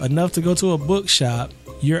enough to go to a bookshop,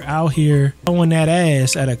 you're out here throwing that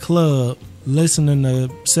ass at a club listening to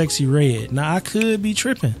Sexy Red. Now, I could be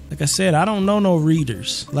tripping. Like I said, I don't know no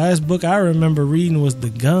readers. Last book I remember reading was The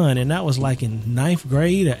Gun, and that was like in 9th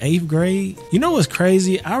grade or 8th grade. You know what's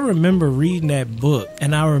crazy? I remember reading that book,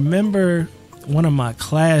 and I remember one of my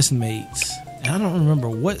classmates, and I don't remember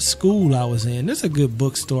what school I was in. This is a good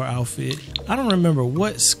bookstore outfit. I don't remember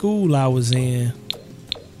what school I was in,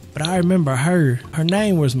 but I remember her. Her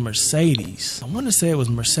name was Mercedes. I want to say it was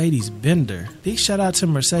Mercedes Bender. Big shout out to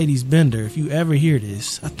Mercedes Bender if you ever hear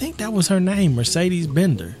this. I think that was her name, Mercedes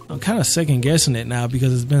Bender. I'm kind of second guessing it now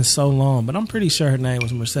because it's been so long, but I'm pretty sure her name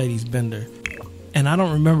was Mercedes Bender. And I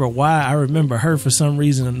don't remember why I remember her for some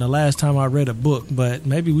reason the last time I read a book, but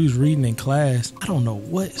maybe we was reading in class. I don't know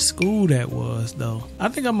what school that was though. I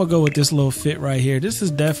think I'm gonna go with this little fit right here. This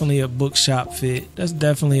is definitely a bookshop fit. That's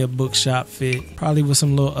definitely a bookshop fit. Probably with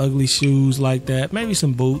some little ugly shoes like that. Maybe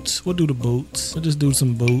some boots. We'll do the boots. We'll just do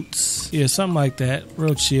some boots. Yeah, something like that.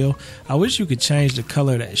 Real chill. I wish you could change the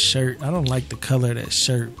color of that shirt. I don't like the color of that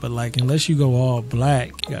shirt, but like unless you go all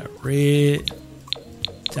black, you got red.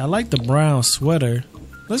 I like the brown sweater.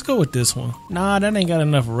 Let's go with this one. Nah, that ain't got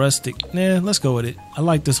enough rustic. Nah, let's go with it. I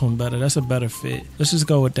like this one better. That's a better fit. Let's just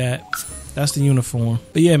go with that. That's the uniform.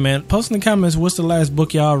 But yeah, man, post in the comments what's the last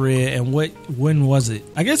book y'all read and when was it?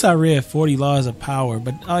 I guess I read 40 Laws of Power,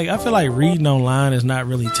 but like I feel like reading online is not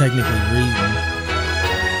really technically reading.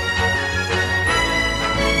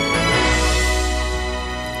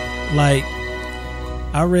 Like,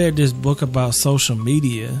 I read this book about social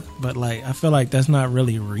media, but like I feel like that's not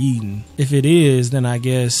really reading. If it is, then I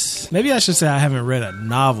guess maybe I should say I haven't read a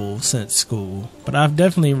novel since school, but I've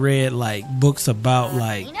definitely read like books about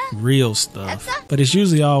like real stuff, but it's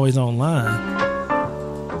usually always online.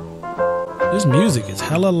 This music is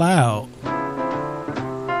hella loud.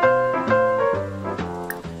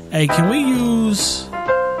 Hey, can we use,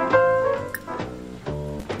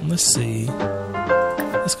 let's see,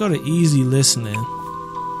 let's go to easy listening.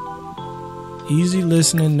 Easy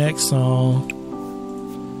listening, next song.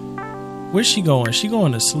 Where's she going? She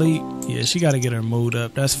going to sleep? Yeah, she got to get her mood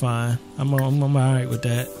up. That's fine. I'm alright with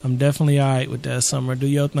that. I'm definitely alright with that, Summer. Do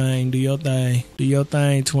your thing. Do your thing. Do your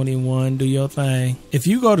thing, 21. Do your thing. If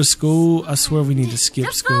you go to school, I swear we need to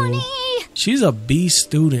skip school. She's a B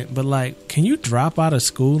student, but like, can you drop out of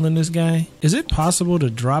school in this game? Is it possible to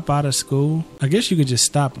drop out of school? I guess you could just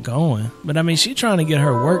stop going. But I mean, she trying to get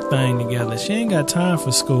her work thing together. She ain't got time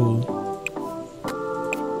for school.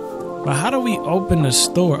 But how do we open the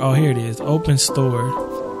store? Oh, here it is. Open store.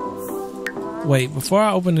 Wait, before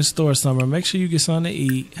I open the store, Summer, make sure you get something to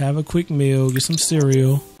eat. Have a quick meal. Get some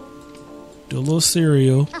cereal. Do a little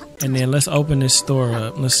cereal. And then let's open this store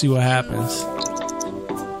up. Let's see what happens.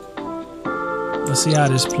 Let's see how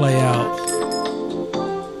this play out.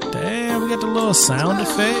 Damn, we got the little sound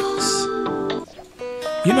effects.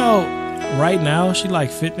 You know, right now, she like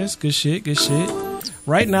fitness. Good shit, good shit.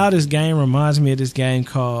 Right now, this game reminds me of this game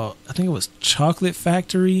called, I think it was Chocolate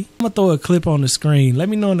Factory. I'm going to throw a clip on the screen. Let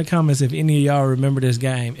me know in the comments if any of y'all remember this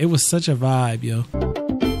game. It was such a vibe, yo.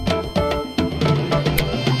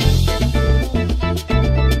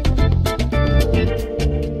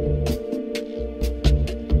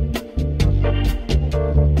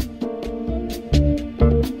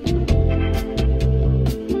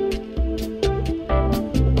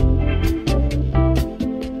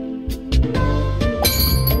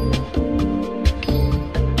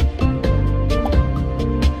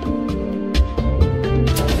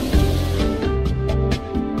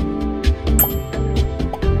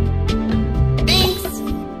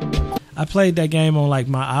 I played that game on like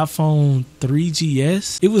my iPhone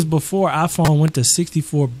 3GS. It was before iPhone went to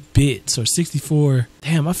 64 bits or 64.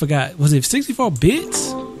 Damn, I forgot. Was it 64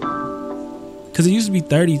 bits? Because it used to be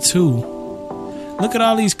 32. Look at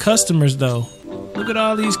all these customers though. Look at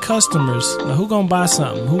all these customers. Now who gonna buy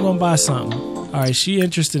something? Who gonna buy something? All right, she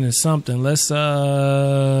interested in something. Let's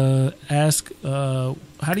ask.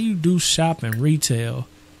 How do you do shopping retail?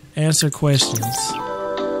 Answer questions.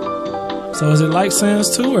 So is it like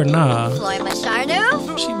Sans 2 or nah? She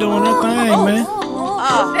doing her thing, man.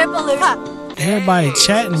 Everybody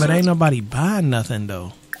chatting, but ain't nobody buying nothing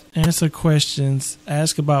though. Answer questions.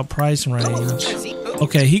 Ask about price range.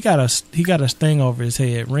 Okay, he got a thing over his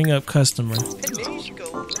head. Ring up customer.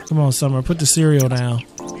 Come on, Summer. Put the cereal down.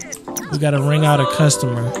 We gotta ring out a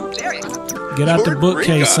customer. Get out the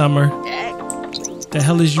bookcase, Summer. The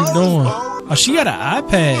hell is you doing? Oh, she got an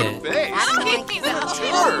iPad.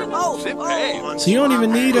 So you don't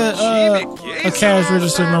even need a cash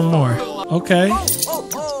register no more. Okay.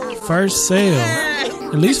 First sale.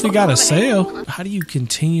 At least we got a sale. How do you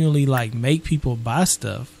continually like make people buy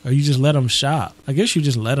stuff? Or you just let them shop? I guess you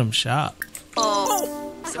just let them shop.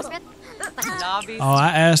 Oh, I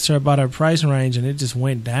asked her about her price range and it just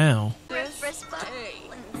went down.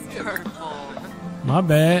 My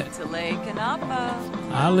bad.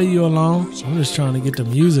 I'll leave you alone. I'm just trying to get the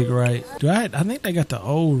music right. I think they got the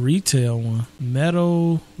old retail one.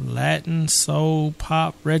 Metal, Latin, soul,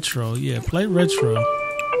 pop, retro. Yeah, play retro.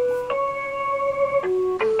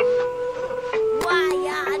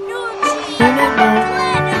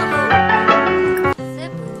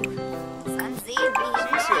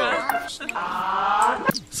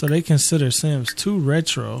 So they consider Sims 2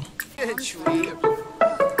 retro.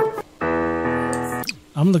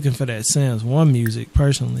 I'm looking for that Sims 1 music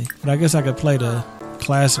personally, but I guess I could play the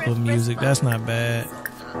classical music. That's not bad.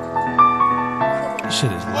 This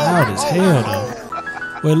shit is loud as hell though.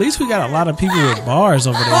 Well, at least we got a lot of people with bars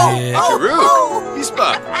over their head.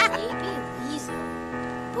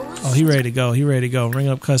 Oh, he ready to go. He ready to go. Ring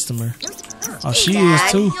up customer. Oh, she is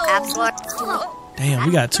too. Damn,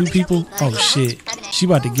 we got 2 people. Oh shit, she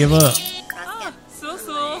about to give up.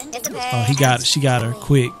 Oh, he got it. She got her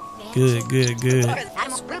quick. Good, good, good.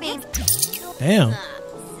 Damn.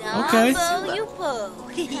 Okay.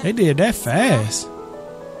 They did that fast.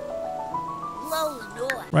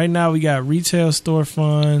 Right now we got retail store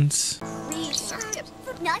funds.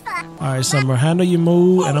 Alright, Summer, handle your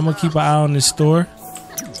move and I'm gonna keep an eye on this store.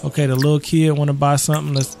 Okay, the little kid wanna buy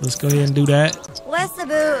something. Let's go ahead and do that.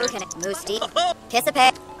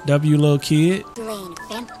 W little kid.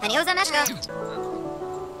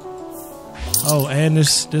 Oh, and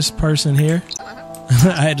this person here.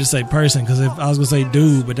 I had to say person because I was gonna say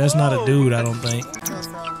dude, but that's not a dude, I don't think.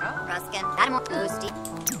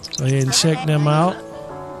 Go ahead and check them out.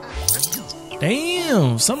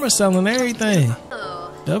 Damn, Summer selling everything.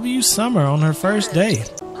 W Summer on her first day.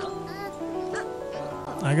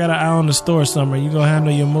 I got an eye on the store, Summer. You gonna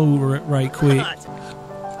handle your mood right quick.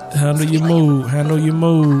 Handle your mood. Handle your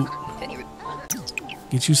mood.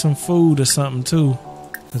 Get you some food or something too,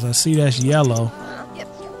 cause I see that's yellow.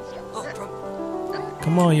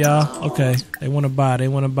 Come on, y'all. Okay, they want to buy. They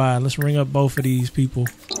want to buy. Let's ring up both of these people.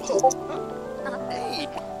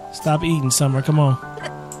 Stop eating, Summer. Come on.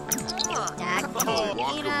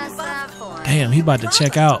 Damn, he about to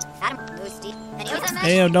check out.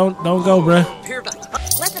 Damn, don't go, bruh.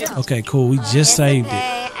 Okay, cool. We just saved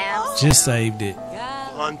it. Just saved it.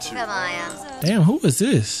 Damn, who is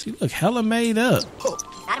this? You look hella made up.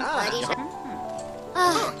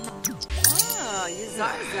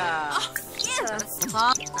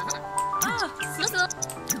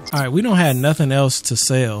 Alright, we don't have nothing else to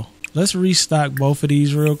sell. Let's restock both of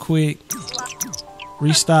these real quick.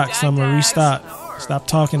 Restock, Summer, restock. Stop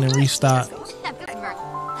talking and restock.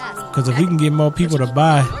 Because if we can get more people to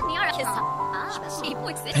buy.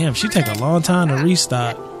 Damn, she take a long time to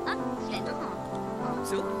restock.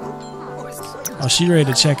 Oh, she ready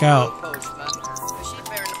to check out.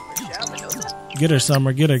 Get her,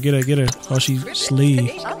 Summer. Get her, get her, get her. Oh, she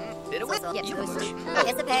sleeve.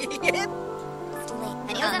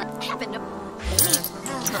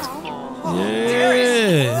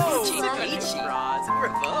 Yeah.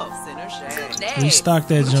 Restock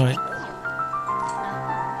that joint.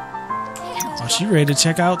 Oh, she ready to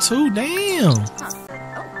check out too. Damn.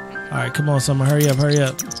 All right, come on, Summer. Hurry up, hurry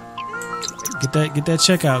up. Get that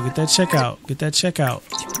checkout. Get that checkout. Get that checkout.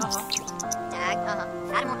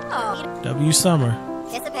 W Summer.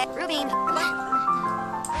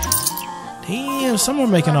 Damn, Summer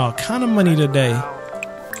making all kind of money today.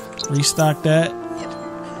 Restock that.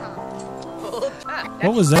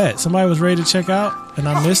 What was that? Somebody was ready to check out and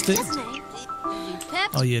I missed it?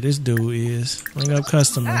 Oh yeah, this dude is. Ring up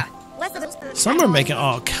customer. Summer making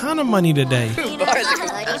all kind of money today.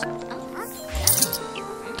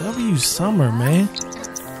 W Summer, man.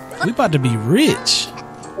 We about to be rich.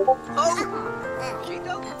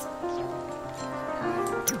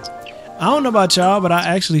 I don't know about y'all, but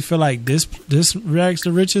I actually feel like this Rags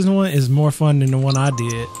to Riches one is more fun than the one I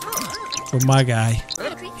did with my guy.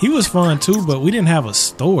 He was fun too, but we didn't have a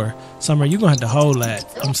store. Summer, you're gonna have to hold that.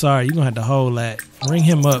 I'm sorry, you're gonna have to hold that. Ring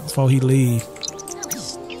him up before he leave.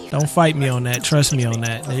 Don't fight me on that. Trust me on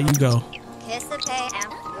that. There you go.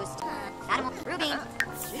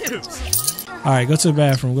 Alright, go to the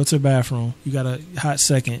bathroom. Go to the bathroom. You got a hot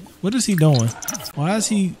second. What is he doing? Why is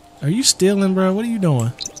he... Are you stealing, bro? What are you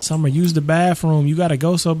doing? Summer, use the bathroom. You gotta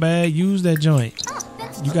go so bad. Use that joint.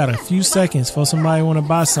 You got a few seconds for somebody want to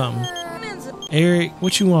buy something. Eric,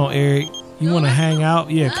 what you want, Eric? You want to hang out?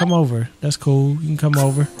 Yeah, come over. That's cool. You can come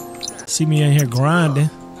over. See me in here grinding.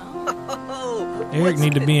 Eric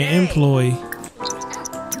need to be an employee.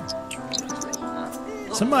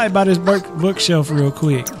 Somebody buy this bookshelf real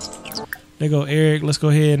quick. There go Eric. Let's go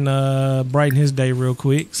ahead and brighten his day real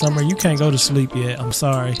quick. Summer, you can't go to sleep yet. I'm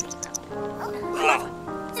sorry.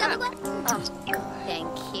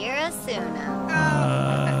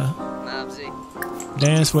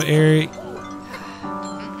 Dance with Eric.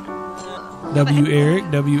 W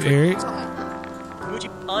Eric.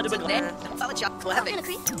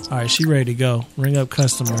 Alright, she ready to go. Ring up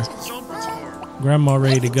customer. Grandma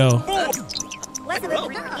ready to go.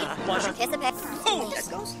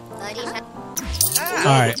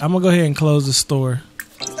 Alright, I'm gonna go ahead and close the store.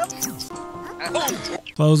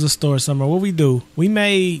 Close the store, Summer. What we do? We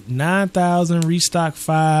made 9,000, restock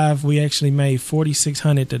 5. We actually made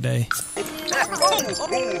 4,600 today.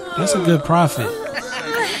 That's a good profit.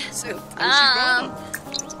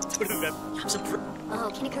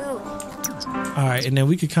 Alright, and then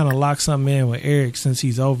we could kind of lock something in with Eric since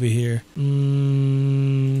he's over here.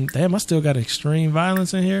 Damn, I still got extreme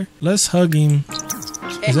violence in here. Let's hug him.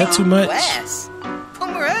 Is that too much?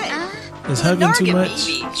 Is hugging too much?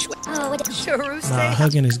 Nah,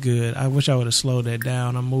 hugging is good. I wish I would have slowed that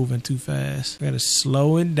down. I'm moving too fast. I gotta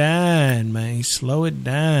slow it down, man. Slow it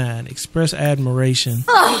down. Express admiration.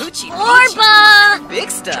 Orba! Big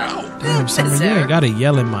stuff. Damn, Summer, you ain't gotta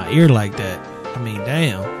yell in my ear like that. I mean,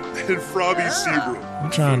 damn.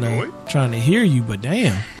 I'm trying to hear you, but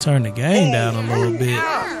damn. Turn the game down a little bit.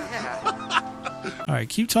 Alright,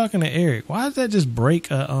 keep talking to Eric. Why does that just break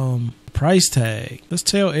a price tag? Let's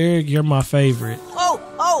tell Eric you're my favorite.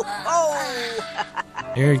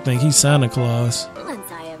 Eric think he's Santa Claus.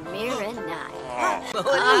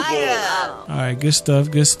 Alright, good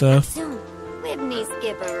stuff, good stuff.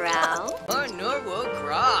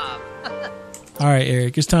 Alright,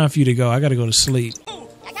 Eric, it's time for you to go. I gotta go to sleep.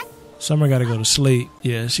 Summer gotta go to sleep.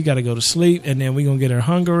 Yeah, she gotta go to sleep, and then we gonna get her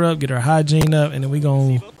hunger up, get her hygiene up, and then we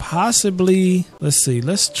gonna possibly, let's see,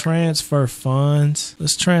 let's transfer funds.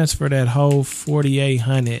 Let's transfer that whole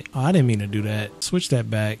 4,800. Oh, I didn't mean to do that. Switch that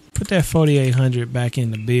back. Put that 4,800 back in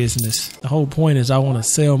the business. The whole point is I want to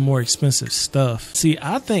sell more expensive stuff. See,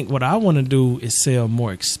 I think what I want to do is sell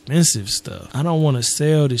more expensive stuff. I don't want to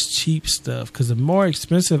sell this cheap stuff, because the more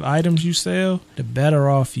expensive items you sell, the better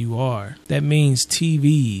off you are. That means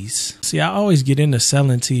TVs. See, I always get into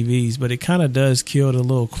selling TVs, but it kind of does kill the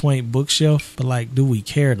little quaint bookshelf. But like, do we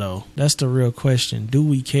care though? That's the real question. Do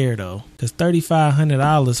we care though? Because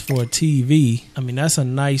 $3,500 for a TV, I mean, that's a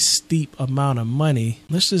nice steep amount of money.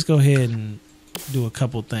 Let's just go ahead and do a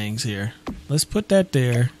couple things here. Let's put that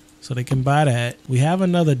there so they can buy that. We have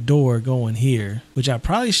another door going here, which I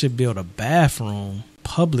probably should build a bathroom.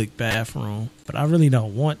 Public bathroom, but I really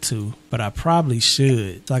don't want to, but I probably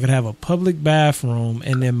should, so I could have a public bathroom,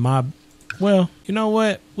 and then well, you know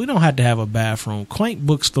what, we don't have to have a bathroom. Quaint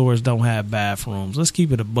bookstores don't have bathrooms. Let's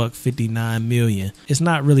keep it $159 million. It's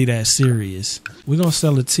not really that serious. We're gonna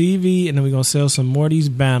sell a TV, and then we're gonna sell some more of these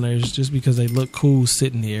banners just because they look cool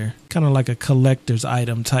sitting here, kind of like a collector's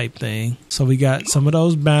item type thing. So we got some of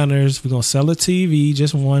those banners. We're gonna sell a TV,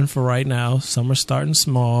 just one for right now. Some are starting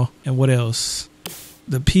small. And what else?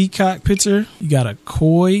 The peacock picture, you got a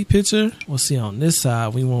koi picture. We'll see, on this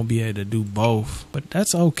side we won't be able to do both, but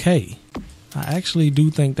that's okay. I actually do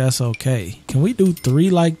think that's okay. Can we do 3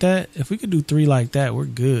 like that? If we could do 3 like that, we're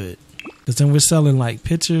good, because then we're selling like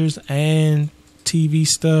pictures and TV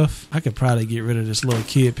stuff. I could probably get rid of this little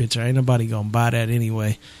kid picture. Ain't nobody gonna buy that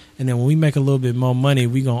anyway. And then when we make a little bit more money,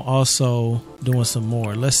 we gonna also doing some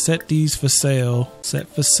more. Let's set these for sale. Set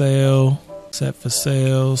for sale. Set for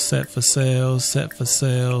sale, set for sale, set for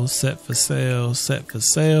sale, set for sale, set for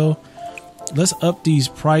sale. Let's up these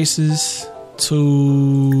prices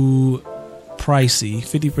to pricey.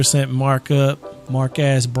 50% markup, mark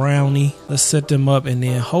ass brownie. Let's set them up, and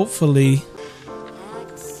then hopefully,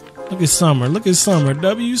 look at Summer. Look at Summer.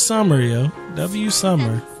 W Summer, yo. W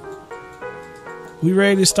Summer. We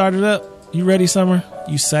ready to start it up? You ready, Summer?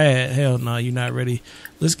 You sad? Hell no, you're not ready.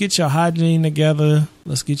 Let's get your hygiene together.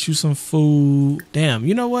 Let's get you some food. Damn,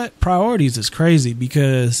 you know what? Priorities is crazy,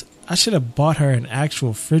 because I should have bought her an actual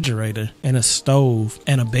refrigerator and a stove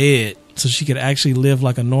and a bed so she could actually live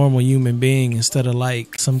like a normal human being instead of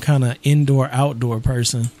like some kind of indoor-outdoor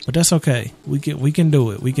person. But that's okay. We can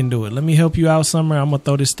do it. We can do it. Let me help you out, Summer. I'm going to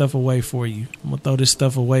throw this stuff away for you.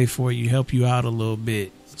 Help you out a little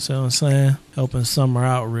bit. See what I'm saying? Helping Summer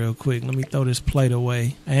out real quick. Let me throw this plate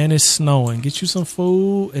away. And it's snowing. Get you some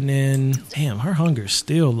food, and then, damn, her hunger's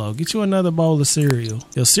still low. Get you another bowl of cereal.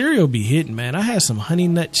 Your cereal be hitting, man. I had some Honey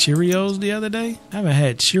Nut Cheerios the other day. I haven't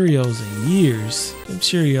had Cheerios in years. Them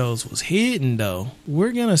Cheerios was hitting, though.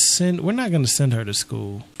 We're not gonna send her to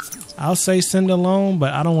school. I'll say send alone,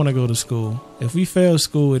 but I don't want to go to school. If we fail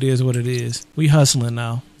school, it is what it is. We hustling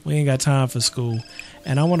now. We ain't got time for school.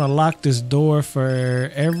 And I want to lock this door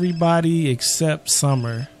for everybody except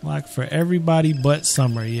Summer. Lock for everybody but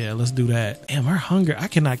Summer. Yeah, let's do that. Damn, her hunger. I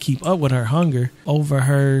cannot keep up with her hunger over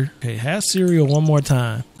her. Okay, have cereal one more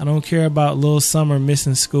time. I don't care about Lil Summer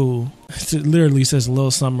missing school. It literally says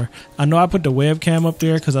Lil Summer. I know I put the webcam up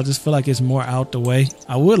there because I just feel like it's more out the way.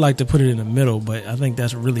 I would like to put it in the middle, but I think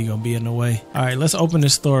that's really going to be in the way. All right, let's open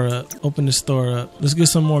this store up. Open the store up. Let's get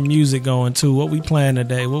some more music going too. What we playing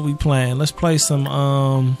today? What we playing? Let's play some,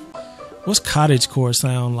 what's cottagecore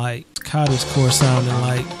sound like? Cottagecore sounding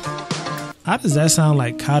like. How does that sound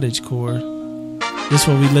like cottagecore? This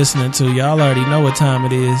what we listening to. Y'all already know what time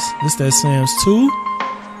it is. This that Sam's 2.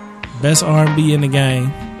 Best R&B in the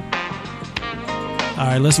game. All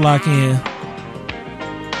right, let's lock in.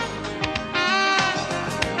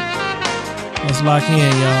 Let's lock in,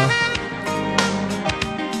 y'all.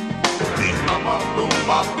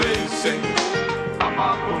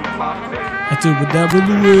 I took a double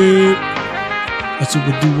away. I took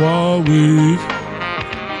a do all week.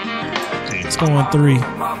 It's going 3.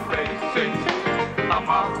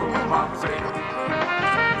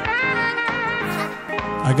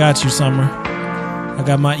 I got you, Summer. I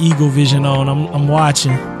got my eagle vision on. I'm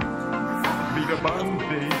watching.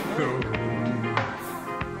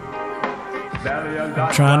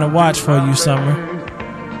 I'm trying to watch for you, Summer.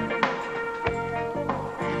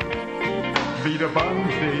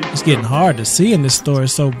 It's getting hard to see in this store.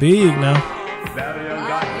 It's so big now.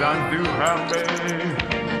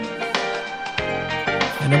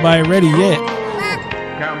 Ain't nobody ready yet.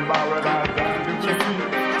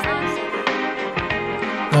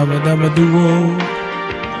 Dabba dabba doo-woo.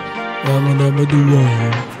 Dabba dabba doo-woo.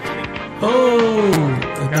 Oh,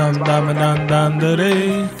 dum dum dum dum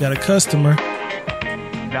da-day. Got a customer.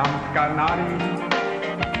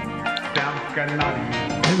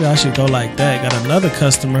 Maybe I should go like that. Got another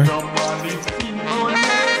customer.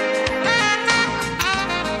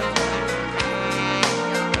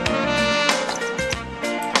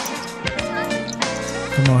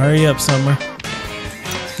 Come on, hurry up, Summer.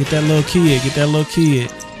 Get that little kid. Get that little kid.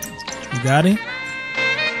 You got him?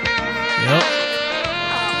 Yep.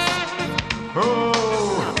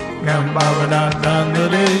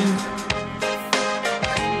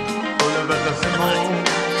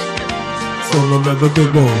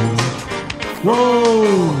 Whoa!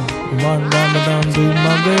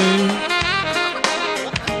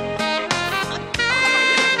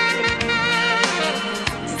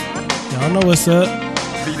 Y'all know what's up.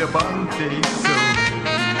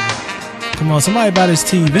 Come on, somebody buy this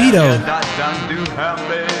TV though.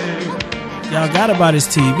 Y'all gotta buy this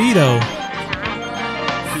TV though.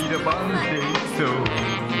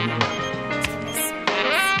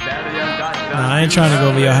 Nah, I ain't trying to go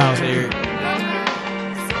over your house, Eric.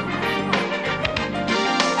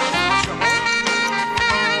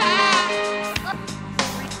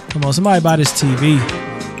 Come on, somebody buy this TV.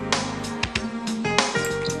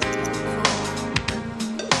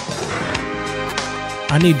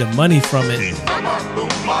 I need the money from it.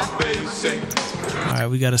 Alright,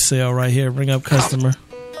 we got a sale right here. Bring up customer.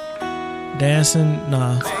 Dancing?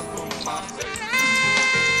 Nah.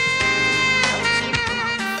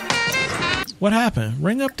 What happened?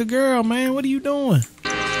 Ring up the girl, man. What are you doing?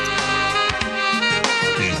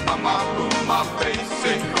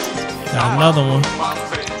 Got another one.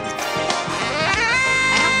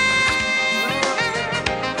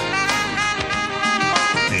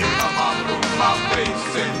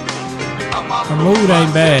 Her mood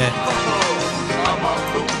ain't bad.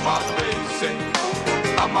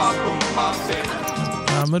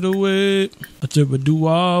 I'ma do it. I took a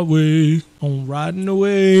do-all way. I'm riding the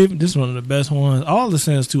wave. This is one of the best ones. All the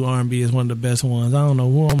Sense 2 R&B is one of the best ones. I don't know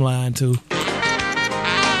who I'm lying to.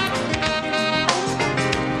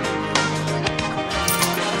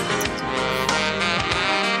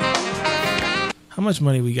 How much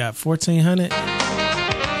money we got? 1,400?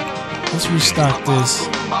 Let's restock this.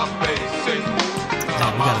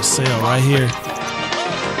 Oh, we got a sale right here.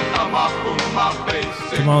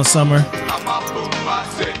 Come on, Summer.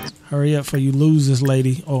 Hurry up before you lose this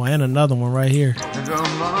lady. Oh, and another one right here.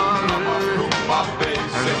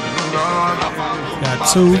 Got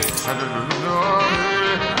 2.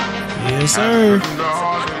 Yes, sir.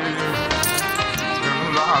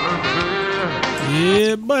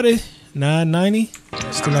 Yeah, buddy.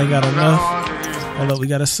 $9.90. Still ain't got enough. Hold up, we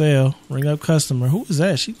got a sale. Ring up customer. Who is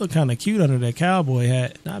that? She look kind of cute under that cowboy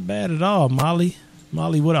hat. Not bad at all, Molly.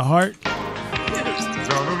 Molly with a heart.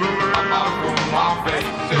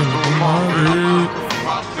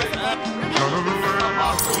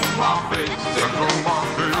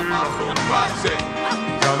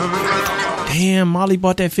 Damn, Molly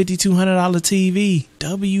bought that $5,200 TV.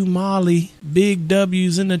 W Molly. Big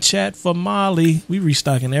W's in the chat for Molly. We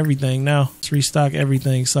restocking everything now. Let's restock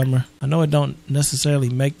everything, Summer. I know it don't necessarily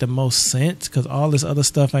make the most sense because all this other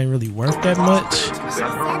stuff ain't really worth that much.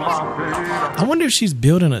 I wonder if she's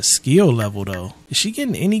building a skill level though. Is she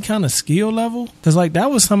getting any kind of skill level? Because like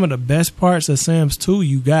that was some of the best parts of Sims 2.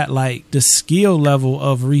 You got like the skill level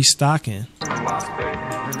of restocking.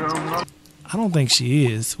 I don't think she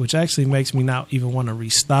is, which actually makes me not even want to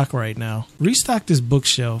restock right now. Restock this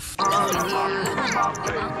bookshelf.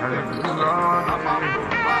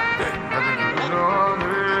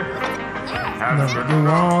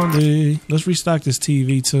 Let's restock this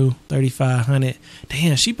TV too. 3,500.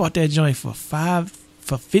 Damn, she bought that joint for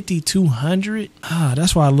 $5,200. Ah,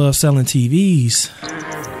 that's why I love selling TVs.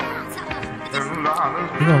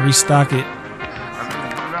 We're gonna restock it.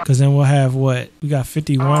 Cause then we'll have what? We got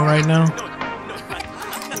 51 right now.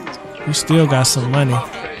 We still got some money.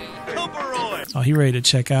 Oh, he ready to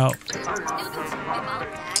check out.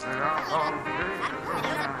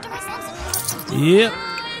 Yep.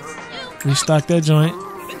 Restock that joint.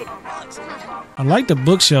 I like the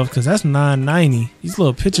bookshelf because that's $9.90. These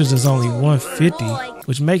little pictures is only $150,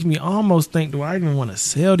 which makes me almost think, do I even want to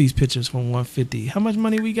sell these pictures for $150? How much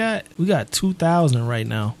money we got? We got $2,000 right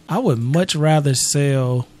now. I would much rather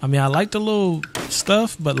sell. I mean, I like the little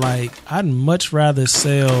stuff, but like, I'd much rather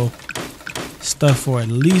sell stuff for at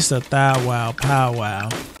least a thou wow pow wow.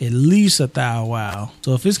 At least a thou wow.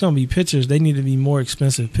 So if it's gonna be pictures, they need to be more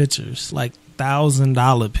expensive pictures, like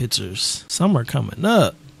 $1,000 pictures. Some are coming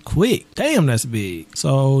up quick. Damn, that's big.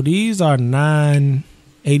 So these are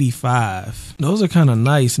 $9.85. Those are kind of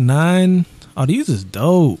nice. Oh, these is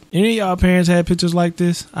dope. Any of y'all parents had pictures like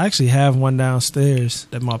this? I actually have one downstairs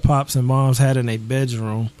that my pops and moms had in their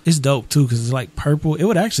bedroom. It's dope too because it's like purple. It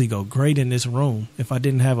would actually go great in this room if I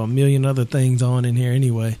didn't have a million other things on in here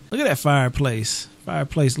anyway. Look at that fireplace.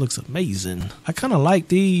 Fireplace looks amazing. I kind of like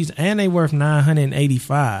these, and they worth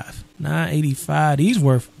 $985. $985. These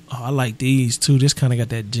worth. Oh, I like these too. This kind of got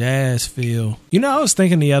that jazz feel. You know, I was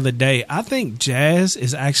thinking the other day, I think jazz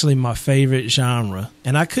is actually my favorite genre.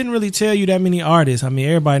 And I couldn't really tell you that many artists. I mean,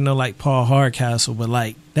 everybody know like Paul Hardcastle, but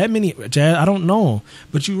like that many jazz, I don't know them.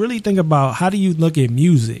 But you really think about how do you look at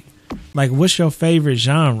music? Like, what's your favorite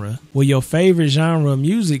genre? Well, your favorite genre of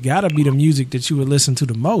music gotta be the music that you would listen to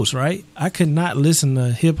the most, right? I could not listen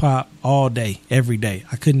to hip hop all day, every day.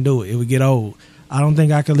 I couldn't do it. It would get old. I don't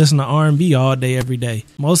think I could listen to R&B all day, every day.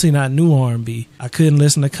 Mostly not new R&B. I couldn't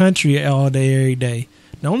listen to country all day, every day.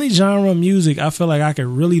 The only genre of music I feel like I could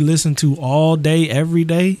really listen to all day, every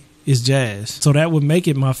day is jazz. So that would make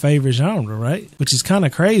it my favorite genre, right? Which is kind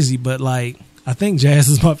of crazy, but like, I think jazz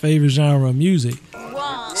is my favorite genre of music.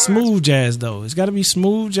 Smooth jazz though. It's got to be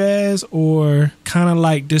smooth jazz or kind of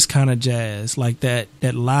like this kind of jazz. Like that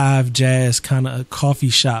live jazz kind of coffee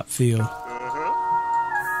shop feel.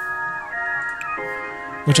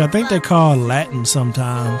 Which I think they call Latin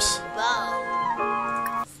sometimes.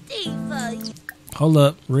 Hold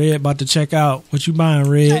up, Red about to check out. What you buying,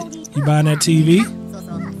 Red? You buying that TV?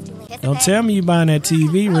 Don't tell me you buying that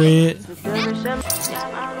TV, Red.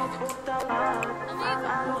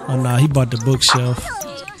 Oh no, he bought the bookshelf.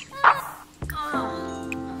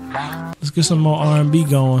 Let's get some more R&B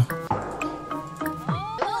going.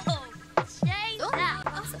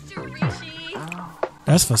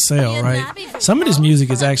 That's for sale, right? Some of this music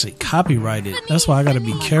is actually copyrighted. That's why I gotta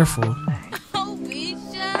be careful.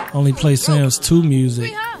 Only play Sims 2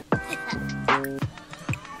 music.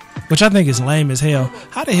 Which I think is lame as hell.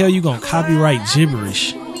 How the hell you gonna copyright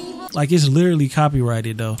gibberish? Like, it's literally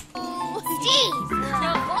copyrighted though.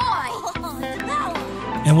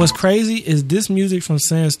 And what's crazy is this music from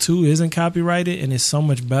Sims 2 isn't copyrighted, and it's so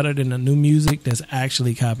much better than the new music that's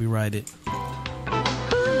actually copyrighted.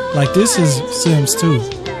 Like, this is Sims 2.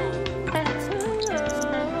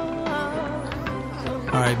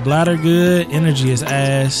 Alright, bladder good, energy is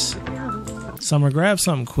ass. Summer, grab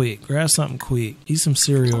something quick. Grab something quick. Eat some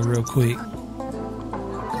cereal real quick.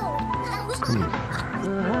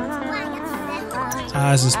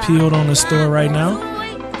 Eyes is peeled on the store right now.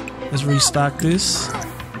 Let's restock this.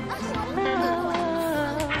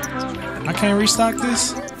 I can't restock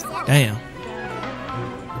this? Damn.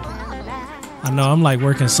 I know, I'm like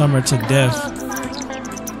working Summer to death.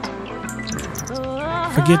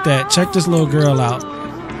 Forget that. Check this little girl out.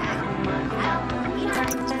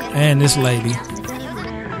 And this lady.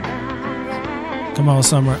 Come on,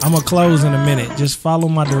 Summer. I'm gonna close in a minute. Just follow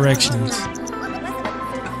my directions.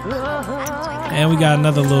 And we got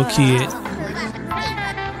another little kid.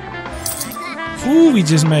 Ooh, we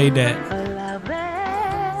just made that.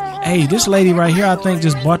 Hey, this lady right here, I think,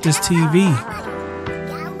 just bought this TV.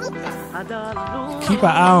 Keep an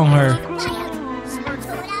eye on her.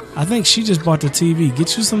 I think she just bought the TV.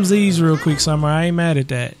 Get you some Z's real quick, Summer. I ain't mad at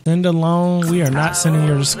that. Send a loan. We are not sending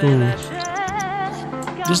her to school.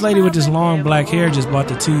 This lady with this long black hair just bought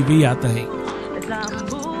the TV, I think.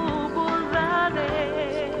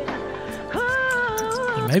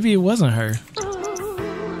 Maybe it wasn't her.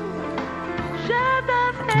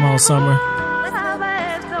 Come on, Summer.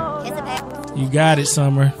 You got it,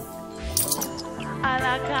 Summer.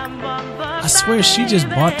 I swear she just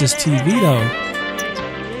bought this TV, though.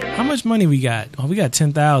 How much money we got? Oh, we got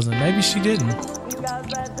 10,000. Maybe she didn't.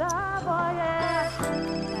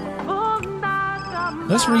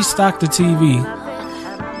 Let's restock the TV.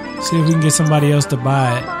 See if we can get somebody else to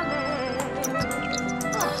buy it.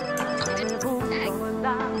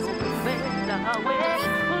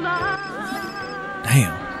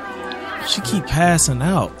 Damn. She keep passing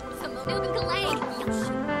out.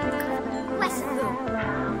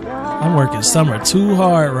 I'm working Summer too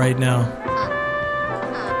hard right now.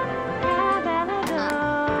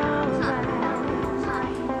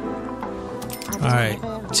 Alright,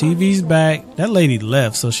 TV's back. That lady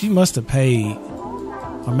left, so she must have paid.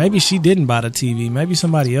 Or maybe she didn't buy the TV. Maybe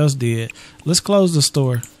somebody else did. Let's close the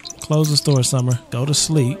store. Close the store, Summer. Go to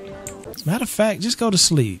sleep. Matter of fact, just go to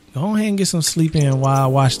sleep. Go ahead and get some sleep in while I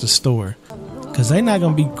watch the store. Because they not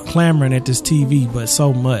going to be clamoring at this TV but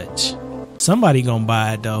so much. Somebody going to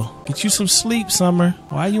buy it, though. Get you some sleep, Summer.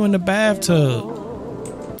 Why are you in the bathtub?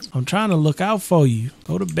 I'm trying to look out for you.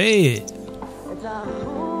 Go to bed.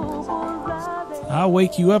 I'll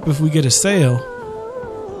wake you up if we get a sale.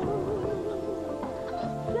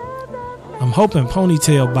 I'm hoping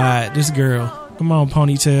Ponytail buy it. This girl. Come on,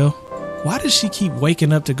 Ponytail. Why does she keep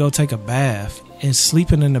waking up to go take a bath and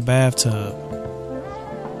sleeping in the bathtub?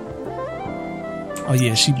 Oh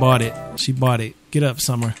yeah, she bought it. She bought it. Get up,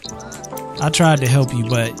 Summer. I tried to help you,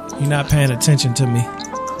 but you're not paying attention to me.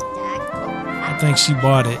 I think she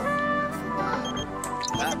bought it.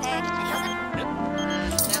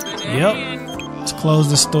 Yep. Let's close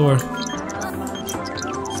the store.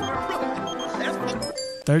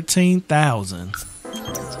 13,000.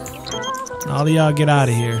 All of y'all get out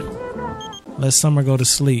of here. Let Summer go to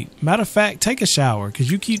sleep. Matter of fact, take a shower,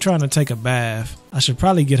 because you keep trying to take a bath. I should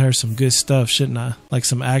probably get her some good stuff, shouldn't I? Like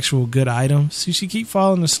some actual good items. See, she keep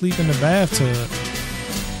falling asleep in the bathtub.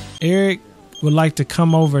 Eric would like to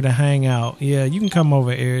come over to hang out. Yeah, you can come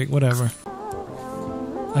over, Eric. Whatever.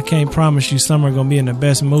 I can't promise you Summer gonna be in the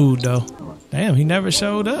best mood, though. Damn, he never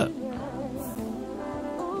showed up.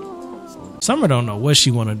 Summer don't know what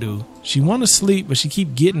she want to do. She want to sleep, but she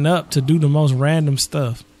keep getting up to do the most random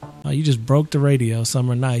stuff. Oh, you just broke the radio,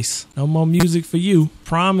 Summer. Nice. No more music for you.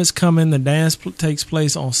 Prom is coming. The dance takes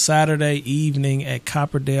place on Saturday evening at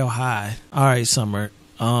Copperdale High. All right, Summer.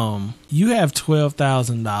 You have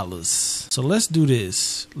 $12,000. So let's do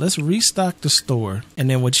this. Let's restock the store.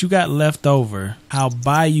 And then what you got left over, I'll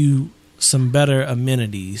buy you some better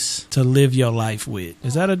amenities to live your life with.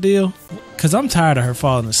 Is that a deal? Because I'm tired of her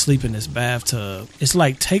falling asleep in this bathtub. It's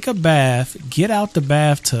like, take a bath, get out the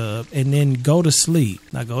bathtub, and then go to sleep.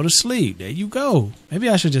 Now go to sleep. There you go. Maybe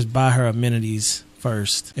I should just buy her amenities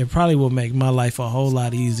first. It probably will make my life a whole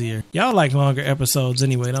lot easier. Y'all like longer episodes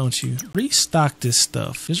anyway, don't you? Restock this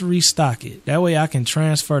stuff. Just restock it. That way I can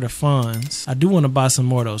transfer the funds. I do want to buy some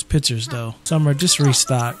more of those pictures though. Summer, just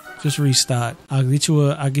restock. Just restock. I'll get you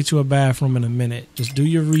a bathroom in a minute. Just do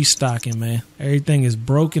your restocking, man. Everything is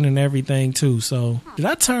broken and everything too. So did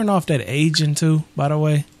I turn off that aging too, by the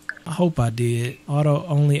way? I hope I did. Auto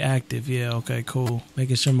only active. Yeah, okay, cool.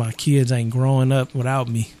 Making sure my kids ain't growing up without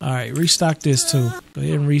me. All right, restock this too. Go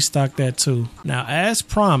ahead and restock that too. Now, as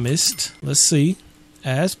promised, let's see.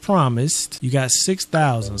 As promised, you got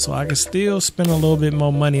 6,000, so I can still spend a little bit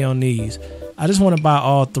more money on these. I just want to buy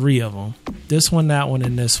all three of them. This one, that one,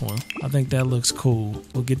 and this one. I think that looks cool.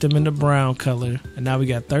 We'll get them in the brown color. And now we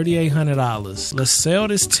got $3,800. Let's sell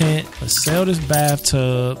this tent. Let's sell this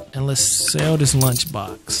bathtub. And let's sell this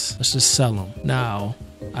lunchbox. Let's just sell them. Now,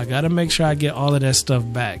 I gotta make sure I get all of that stuff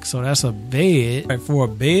back. So that's a bed. Right, for a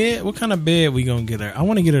bed, what kind of bed we gonna get her? I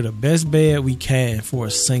want to get her the best bed we can for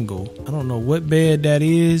a single. I don't know what bed that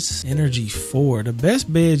is. Energy 4. The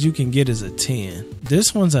best bed you can get is a 10.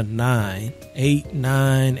 This one's a 9. 8,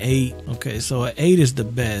 9, 8. Okay, so an 8 is the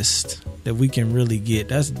best that we can really get.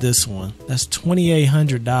 That's this one. That's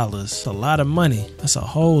 $2,800. A lot of money. That's a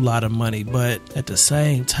whole lot of money. But at the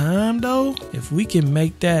same time though, if we can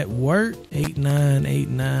make that work, 8, 9, 8,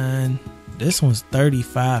 9. This one's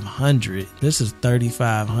 $3,500. This is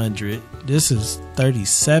 $3,500. This is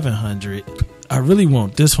 $3,700. I really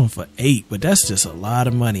want this one for $8, but that's just a lot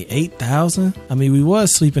of money. $8,000? I mean, we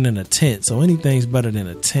was sleeping in a tent, so anything's better than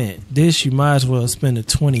a tent. This, you might as well spend the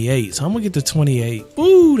 28. So I'm gonna get the 28.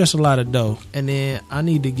 Ooh, that's a lot of dough. And then I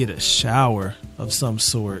need to get a shower of some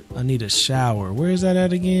sort. I need a shower. Where is that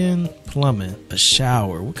at again? Plumbing. A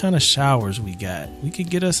shower. What kind of showers we got? We could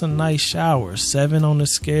get us a nice shower. 7 on the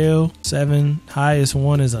scale. 7. Highest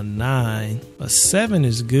one is a 9. A 7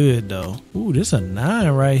 is good though. Ooh, this a 9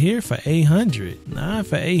 right here for 800. 9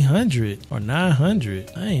 for 800 or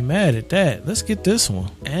 900. I ain't mad at that. Let's get this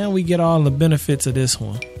one. And we get all the benefits of this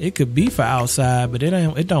one. It could be for outside, but it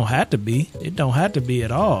don't have to be. It don't have to be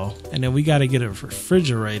at all. And then we got to get a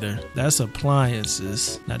refrigerator. That's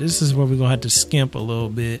appliances. Now this is where we're gonna have to skimp a little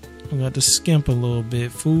bit. We're gonna have to skimp a little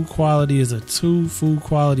bit. Food quality is a 2. Food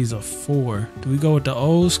quality is a 4. Do we go with the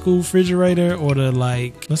old school refrigerator or the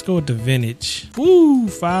let's go with the vintage. Woo,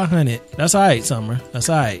 500. That's all right, Summer. That's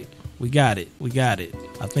all right. We got it. We got it.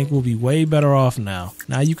 I think we'll be way better off now.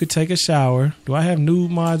 Now you could take a shower. Do I have nude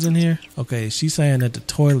mods in here? Okay, she's saying that the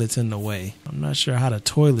toilet's in the way. I'm not sure how the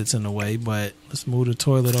toilet's in the way, but let's move the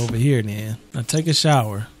toilet over here then. Now take a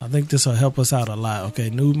shower. I think this will help us out a lot. Okay,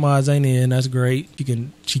 nude mods ain't in. That's great.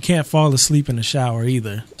 She can't fall asleep in the shower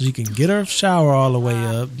either. She can get her shower all the way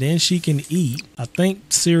up. Then she can eat. I think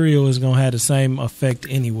cereal is going to have the same effect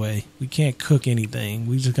anyway. We can't cook anything.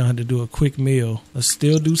 We just going to have to do a quick meal. Let's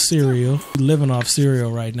still do cereal. We're living off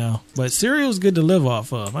cereal right now. But cereal's good to live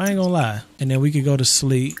off of. I ain't going to lie. And then we could go to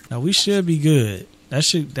sleep. Now we should be good.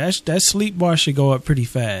 That sleep bar should go up pretty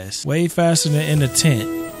fast. Way faster than in the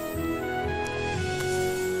tent.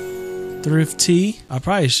 Thrifty. I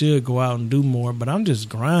probably should go out and do more, but I'm just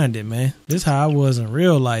grinding, man. This is how I was in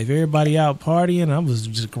real life. Everybody out partying. I was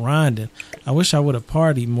just grinding. I wish I would have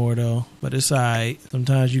partied more though, but it's alright.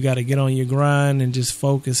 Sometimes you got to get on your grind and just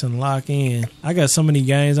focus and lock in. I got so many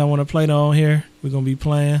games I want to play on here. We're going to be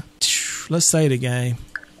playing. Let's save the game.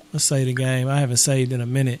 Let's save the game. I haven't saved in a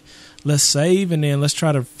minute. Let's save and then let's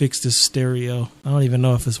try to fix this stereo. I don't even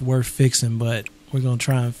know if it's worth fixing, but we're going to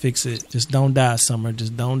try and fix it. Just don't die, Summer.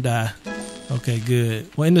 Just don't die. Okay, good.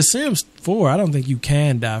 Well, in The Sims 4, I don't think you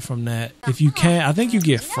can die from that. If you can, I think you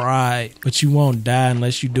get fried, but you won't die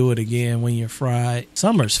unless you do it again when you're fried.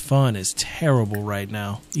 Summer's fun is terrible right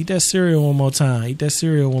now. Eat that cereal one more time. Eat that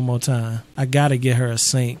cereal one more time. I gotta get her a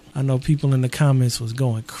sink. I know people in the comments was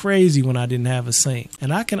going crazy when I didn't have a sink.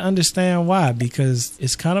 And I can understand why, because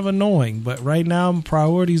it's kind of annoying. But right now,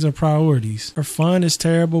 priorities are priorities. Her fun is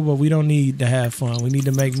terrible, but we don't need to have fun. We need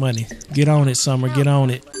to make money. Get on it, Summer. Get on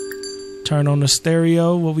it. Turn on the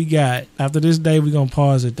stereo. What we got? After this day, we're going to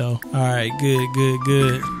pause it, though. All right,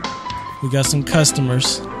 good. We got some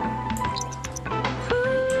customers.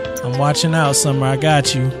 I'm watching out, Summer. I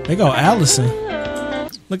got you. There go Allison.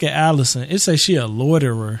 Look at Allison. It says she a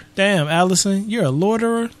loiterer. Damn, Allison, you're a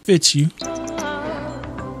loiterer? Fits you.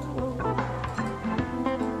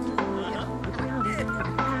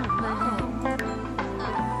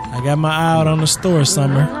 I got my eye out on the store,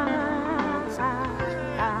 Summer.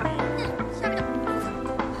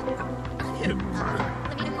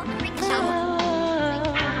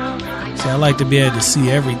 See, I like to be able to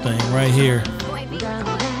see everything right here.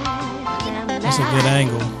 That's a good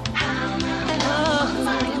angle.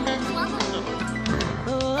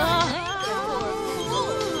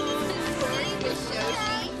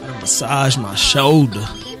 I massage my shoulder.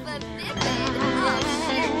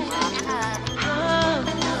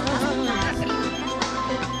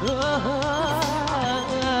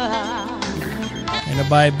 Ain't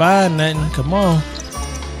nobody buying nothing. Come on.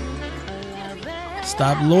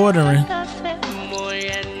 Stop loitering.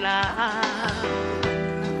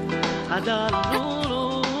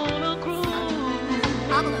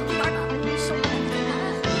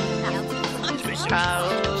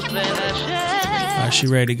 Alright, she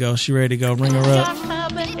ready to go. She ready to go. Ring her up.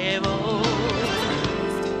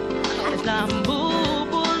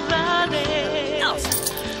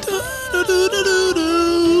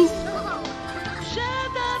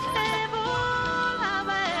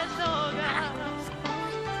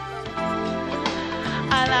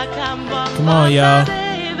 Come on, y'all.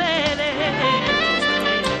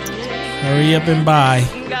 Hurry up and buy.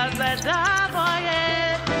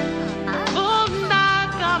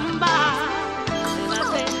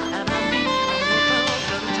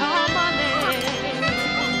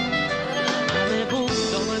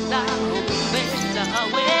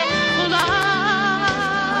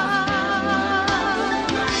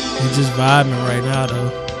 He's just vibing right now,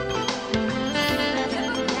 though.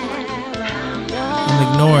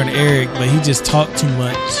 I'm ignoring Eric, but he just talked too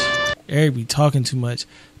much. Eric be talking too much.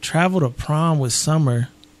 Travel to prom with Summer.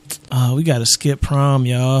 We gotta skip prom,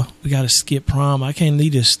 y'all. We gotta skip prom. I can't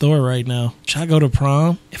leave this store right now. Should I go to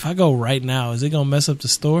prom? If I go right now, is it gonna mess up the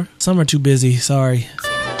store? Some are too busy, sorry.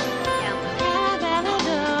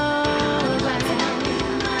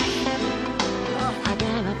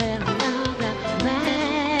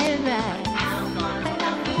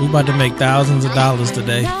 We about to make thousands of dollars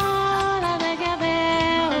today.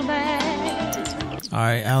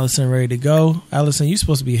 Alright, Allison ready to go. Allison, you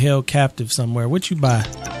supposed to be held captive somewhere. What you buy?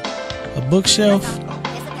 A bookshelf?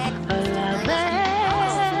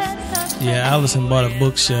 Yeah, Allison bought a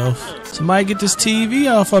bookshelf. Somebody get this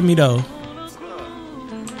TV off of me though.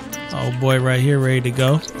 Oh boy, right here ready to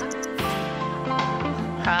go.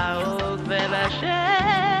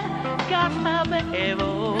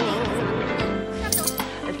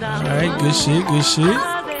 Alright, good shit, good shit.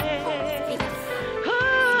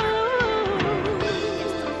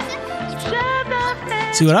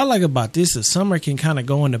 See, what I like about this is Summer can kind of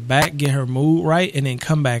go in the back, get her mood right, and then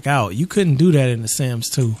come back out. You couldn't do that in The Sims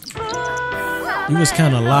 2. You was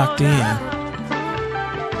kind of locked in.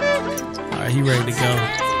 Alright, he ready to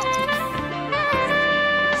go.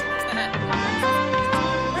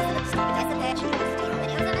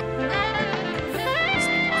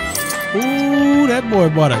 Ooh, that boy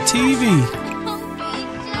bought a TV.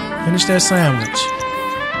 Finish that sandwich.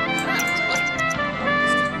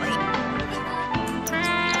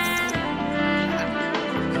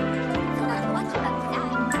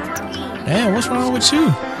 Damn, what's wrong with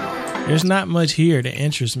you? There's not much here that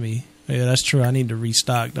interests me. Yeah, that's true. I need to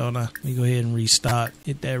restock, don't I? Let me go ahead and restock.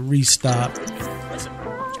 Hit that restock.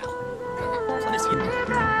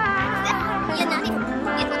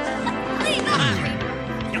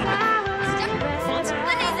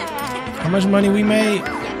 How much money we made?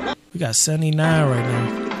 We got 79 right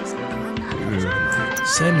now.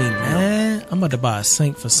 79? I'm about to buy a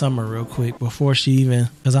sink for Summer real quick before she even...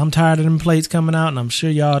 Because I'm tired of them plates coming out and I'm sure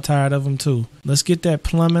y'all tired of them too. Let's get that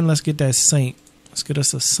plumbing. Let's get that sink. Let's get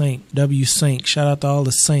us a sink. W sink. Shout out to all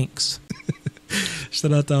the sinks.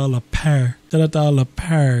 Shout out to all the pair. Shout out to all the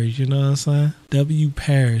pairs. You know what I'm saying? W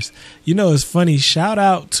pairs. You know, it's funny. Shout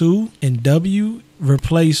out to and W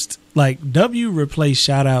replaced... Like, W replaced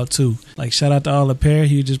shout out to. Like, shout out to all the pair.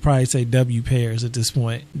 He would just probably say W pairs at this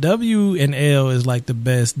point. W and L is like the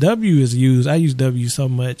best. W is used. I use W so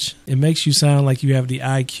much. It makes you sound like you have the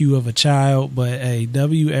IQ of a child. But, hey,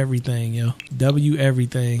 W everything, yo. W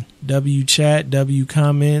everything. W chat, W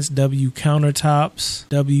comments, W countertops,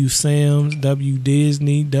 W Sims, W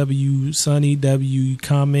Disney, W Sonny, W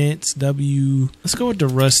comments, W... Let's go with the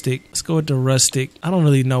rustic. Let's go with the rustic. I don't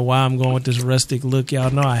really know why I'm going with this rustic look.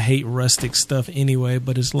 Y'all know I hate rustic stuff anyway,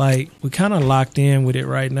 but it's like we're kind of locked in with it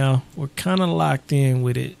right now. We're kind of locked in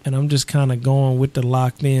with it, and I'm just kind of going with the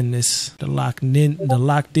locked inness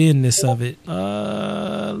of it.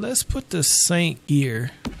 Let's put the sink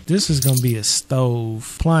here. This is gonna be a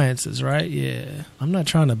stove. Appliances, right? Yeah. I'm not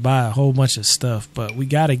trying to buy a whole bunch of stuff, but we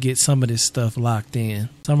gotta get some of this stuff locked in.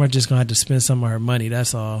 Summer just gonna have to spend some of her money,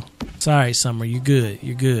 that's all. Sorry, Summer, you're good.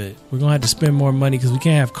 You're good. We're gonna have to spend more money because we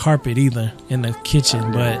can't have carpet either in the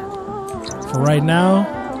kitchen, but for right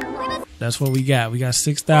now, that's what we got. We got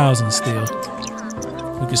 6,000 still.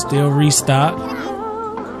 We can still restock.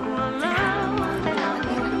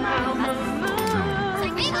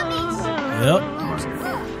 Yep.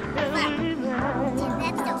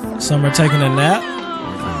 Summer taking a nap.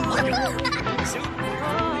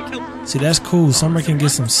 See, that's cool. Summer can get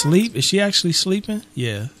some sleep. Is she actually sleeping?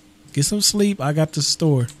 Yeah. Get some sleep. I got the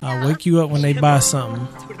store. I'll wake you up when they buy something.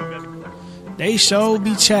 They sure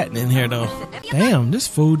be chatting in here, though. Damn, this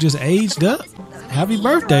food just aged up. Happy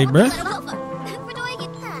birthday, bruh.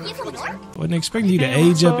 Wasn't expecting you to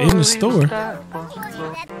age up in the store.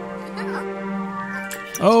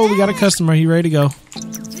 Oh, we got a customer. He ready to go.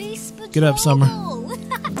 Get up, Summer.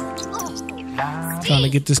 Trying to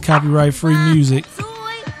get this copyright-free music.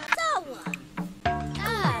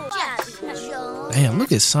 Damn,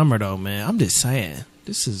 look at Summer, though, man. I'm just saying.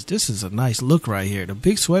 This is a nice look right here. The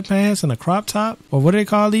big sweatpants and a crop top. Or what do they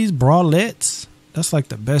call these? Bralettes. That's like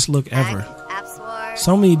the best look ever.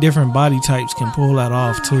 So many different body types can pull that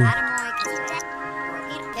off, too.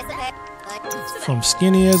 From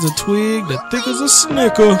skinny as a twig to thick as a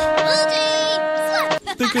snicker.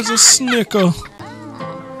 Thick as a snicker.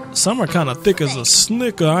 Some are kind of thick as a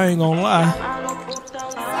snicker, I ain't gonna lie.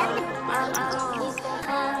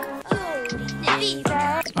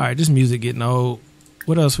 Alright, this music getting old.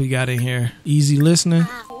 What else we got in here? Easy listening.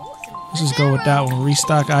 Let's just go with that one.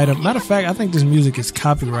 Restock item. Matter of fact, I think this music is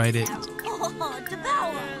copyrighted.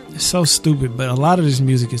 It's so stupid, but a lot of this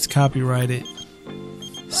music is copyrighted.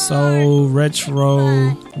 Soul,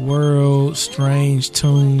 retro, world, strange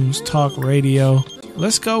tunes, talk radio.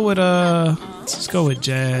 Let's go with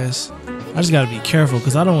jazz. I just gotta be careful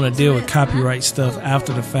because I don't want to deal with copyright stuff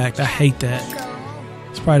after the fact. I hate that.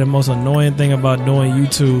 It's probably the most annoying thing about doing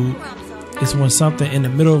YouTube is when something in the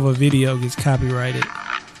middle of a video gets copyrighted.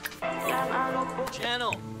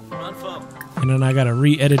 And then I gotta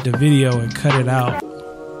re-edit the video and cut it out.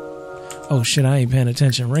 Oh shit, I ain't paying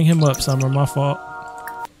attention. Ring him up, Summer, my fault.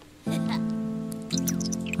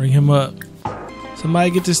 Ring him up. Somebody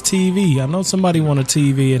get this TV. I know somebody want a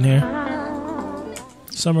TV in here.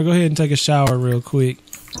 Summer, go ahead and take a shower real quick.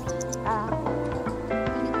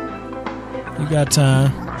 You got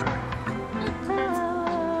time.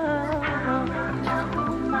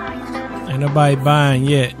 Ain't nobody buying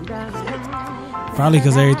yet. Probably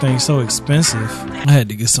because everything's so expensive. I had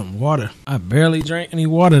to get some water. I barely drank any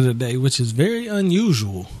water today, which is very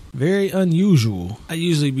unusual. Very unusual. I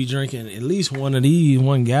usually be drinking at least one of these,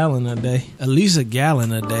 1 gallon a day. At least a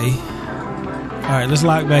gallon a day. Alright, let's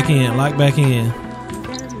lock back in. Lock back in.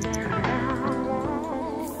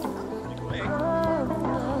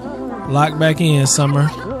 Lock back in, Summer.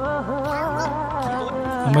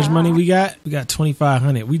 How much money we got? We got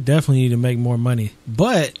 $2,500. We definitely need to make more money.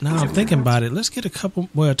 But now I'm thinking about it. Let's get a couple.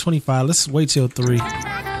 Well, 25. Let's wait till 3.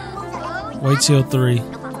 Wait till 3.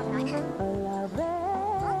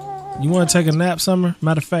 You want to take a nap, Summer?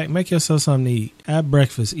 Matter of fact, make yourself something to eat. Have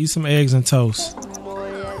breakfast. Eat some eggs and toast.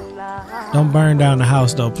 Don't burn down the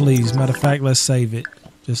house, though, please. Matter of fact, let's save it.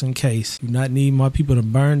 Just in case. Do not need more people to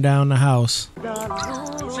burn down the house. Go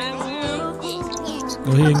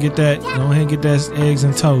ahead and get that. Go ahead and get that eggs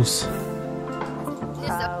and toast.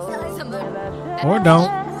 Or don't.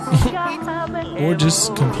 Or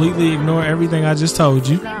just completely ignore everything I just told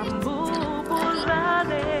you.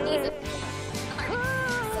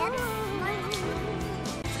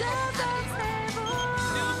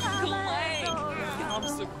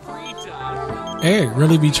 Eric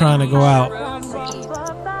really be trying to go out.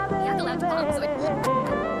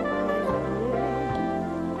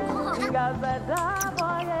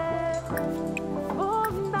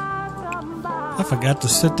 I forgot to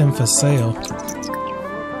set them for sale.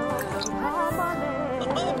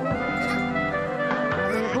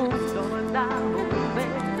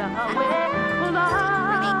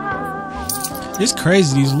 It's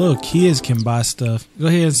crazy these little kids can buy stuff. Go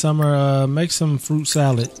ahead, Summer, make some fruit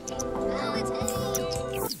salad.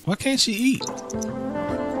 Why can't she eat?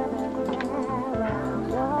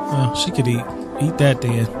 Oh, she could eat. Eat that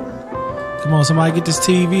then. Come on, somebody get this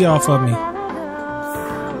TV off of me.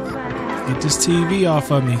 Get this TV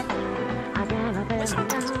off of me.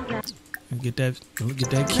 Get that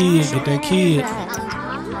kid. Get that kid.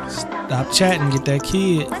 Stop chatting. Get that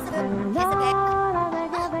kid.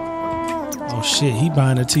 Oh shit, he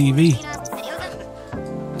buying a TV.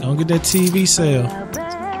 Go get that TV sale.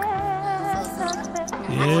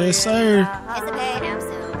 Yes, sir.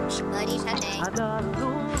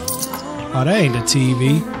 Oh, that ain't the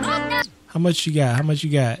TV. How much you got? How much you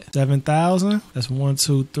got? 7,000? That's 1,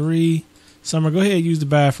 2, 3. Summer, go ahead and use the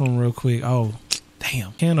bathroom real quick. Oh,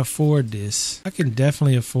 damn. Can't afford this. I can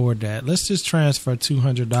definitely afford that. Let's just transfer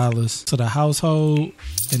 $200 to the household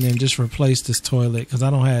and then just replace this toilet because I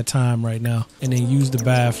don't have time right now. And then use the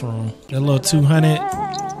bathroom. That little 200,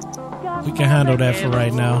 we can handle that for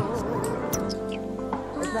right now.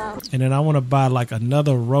 And then I want to buy like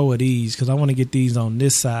another row of these because I want to get these on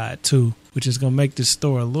this side too, which is going to make this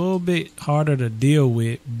store a little bit harder to deal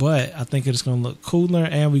with, but I think it's going to look cooler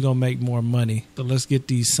and we're going to make more money. So let's get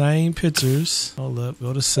these same pictures. Hold up,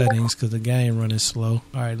 go to settings because the game running slow.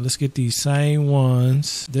 All right, let's get these same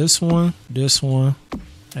ones. This one,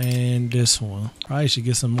 and this one. Probably should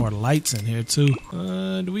get some more lights in here too.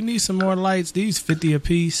 Do we need some more lights? These 50 a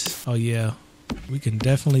piece. Oh yeah. We can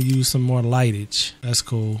definitely use some more lightage. That's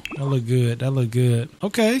cool. That look good. That look good.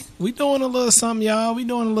 Okay. We doing a little something, y'all. We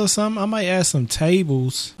doing a little something. I might add some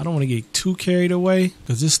tables. I don't want to get too carried away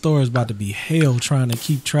because this store is about to be hell trying to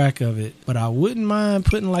keep track of it. But I wouldn't mind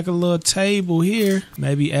putting like a little table here.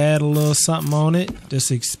 Maybe add a little something on it. That's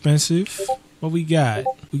expensive. What we got?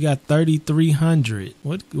 We got 3,300.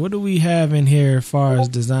 What do we have in here as far as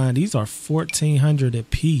design? These are 1,400 a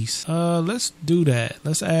piece. Let's do that.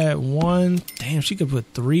 Let's add one. Damn, she could put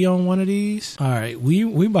 3 on one of these. All right, we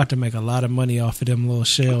about to make a lot of money off of them little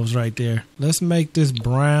shelves right there. Let's make this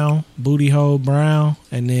brown, booty hole brown,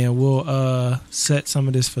 and then we'll set some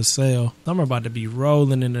of this for sale. I'm about to be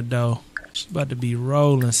rolling in the dough. She's about to be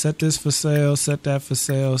rolling. Set this for sale, set that for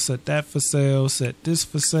sale, set that for sale, set this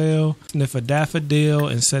for sale, sniff a daffodil,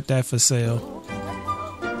 and set that for sale.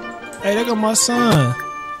 Hey, there go my son.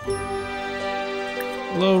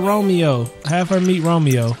 Little Romeo. Have her meet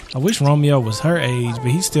Romeo. I wish Romeo was her age, but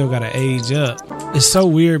he still gotta age up. It's so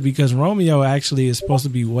weird because Romeo actually is supposed to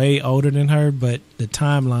be way older than her, but the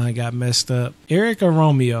timeline got messed up. Eric or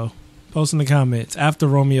Romeo? Post in the comments. After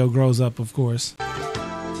Romeo grows up, of course.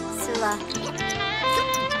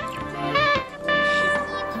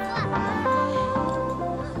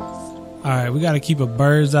 Alright, we gotta keep a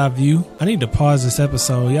bird's eye view. I need to pause this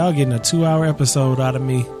episode. Y'all getting a 2-hour episode out of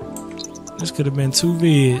me. This could have been 2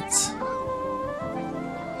 vids.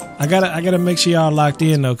 I gotta make sure y'all locked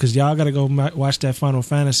in though, cause y'all gotta go watch that Final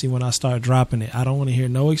Fantasy when I start dropping it. I don't want to hear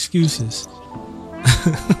no excuses.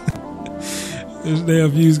 This damn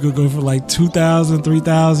views gonna go from like 2,000,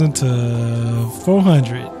 3,000 to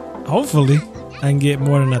 400. Hopefully, I can get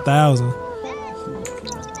more than 1,000.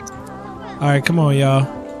 All right, come on,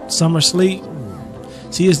 y'all. Summer sleep.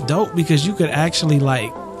 See, it's dope because you could actually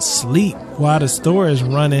like sleep while the store is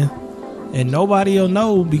running. And nobody will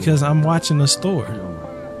know because I'm watching the store.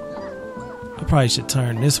 I probably should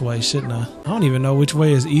turn this way, shouldn't I? I don't even know which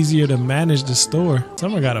way is easier to manage the store.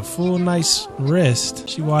 Summer got a full night's rest.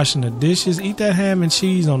 She washing the dishes. Eat that ham and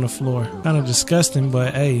cheese on the floor. Kind of disgusting,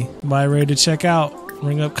 but hey, somebody ready to check out.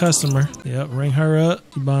 Ring up customer. Yep, ring her up.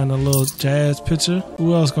 She buying a little jazz picture.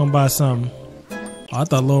 Who else gonna buy something? I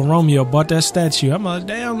thought Lil Romeo bought that statue. I'm like,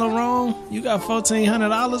 damn, Lil Rom, you got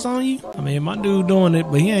 $1,400 on you? I mean, my dude doing it,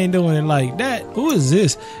 but he ain't doing it like that. Who is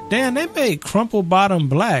this? Damn, they made Crumple Bottom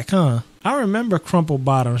black, huh? I remember Crumple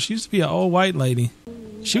Bottom. She used to be an old white lady.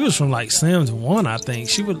 She was from like Sims 1, I think.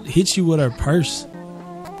 She would hit you with her purse.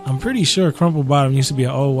 I'm pretty sure Crumple Bottom used to be an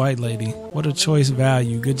old white lady. What a choice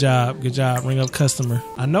value. Good job. Good job. Ring up customer.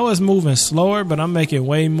 I know it's moving slower, but I'm making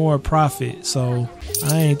way more profit. So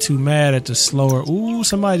I ain't too mad at the slower. Ooh,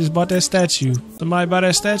 somebody just bought that statue. Somebody buy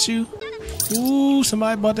that statue? Ooh,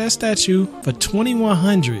 somebody bought that statue for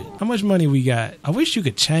 $2,100. How much money we got? I wish you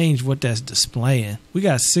could change what that's displaying. We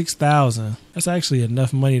got 6,000. That's actually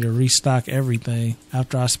enough money to restock everything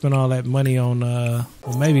after I spent all that money on, well,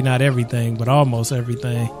 maybe not everything, but almost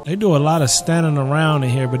everything. They do a lot of standing around in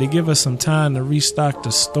here, but they give us some time to restock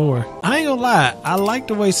the store. I ain't gonna lie, I like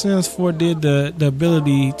the way Sims 4 did the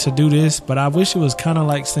ability to do this, but I wish it was kind of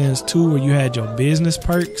like Sims 2 where you had your business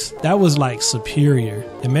perks. That was like superior.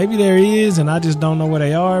 And maybe there is, and I just don't know where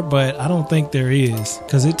they are, but I don't think there is.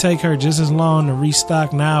 Because it take her just as long to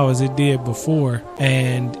restock now as it did before.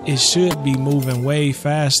 And it should be moving way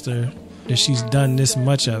faster if she's done this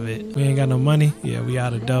much of it. We ain't got no money. Yeah, we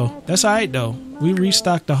out of dough. That's all right though. We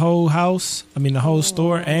restocked the whole house. I mean the whole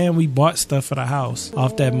store, and we bought stuff for the house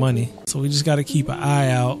off that money. So we just got to keep an eye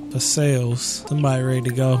out for sales. Somebody ready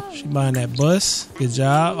to go. She buying that bus. Good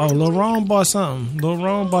job. Oh, Lil Rome bought something. Lil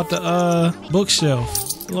Rome bought the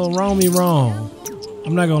bookshelf. Lil Romey Rome.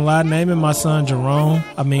 I'm not gonna lie, naming my son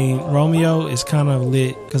Romeo is kind of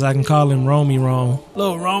lit because I can call him Romey Rome.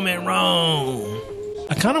 Lil Romy Rome.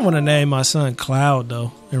 I kind of want to name my son Cloud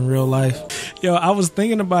though in real life. Yo, I was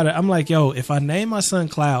thinking about it. I'm like, yo, if I name my son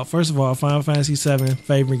Cloud, first of all, Final Fantasy 7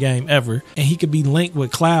 favorite game ever, and he could be linked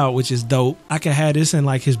with Cloud, which is dope. I could have this in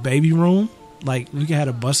like his baby room. Like we could have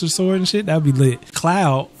a Buster Sword and shit. That'd be lit.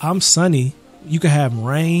 Cloud, I'm Sonny. You could have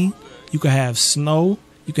rain. You could have snow.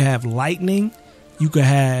 You could have lightning. You could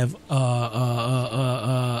have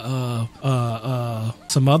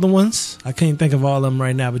some other ones. I can't think of all of them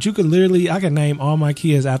right now, but you could literally, I could name all my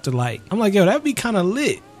kids after like, I'm like, yo, that'd be kind of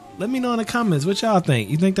lit. Let me know in the comments what y'all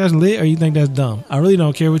think. You think that's lit or you think that's dumb? I really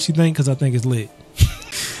don't care what you think because I think it's lit.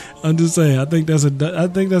 I'm just saying, I think that's a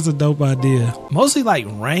dope idea. Mostly like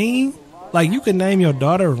Rain. Like you could name your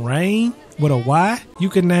daughter Rain with a Y. You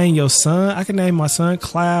could name your son. I could name my son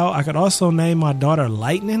Cloud. I could also name my daughter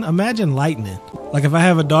Lightning. Imagine Lightning. Like if I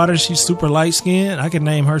have a daughter, she's super light skinned, I could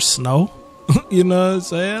name her Snow. You know what I'm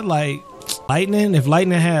saying? Like Lightning. If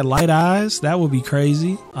Lightning had light eyes, that would be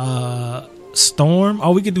crazy. Storm.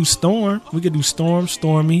 Oh, we could do Storm. We could do Storm,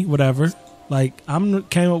 Stormy, whatever. Like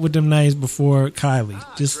came up with them names before Kylie.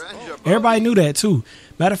 Just everybody knew that too.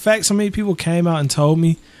 Matter of fact, so many people came out and told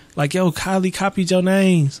me, like, yo, Kylie copied your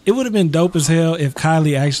names. It would have been dope as hell if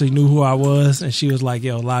Kylie actually knew who I was and she was like,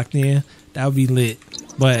 yo, locked in. That would be lit.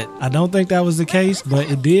 But I don't think that was the case.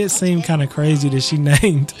 But it did seem kind of crazy that she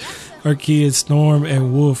named her kids Storm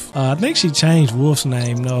and Wolf. I think she changed Wolf's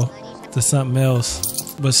name, though, to something else.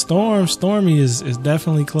 But Stormy is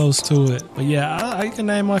definitely close to it. But yeah, I can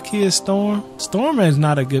name my kids Storm. Storm is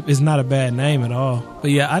not a bad name at all.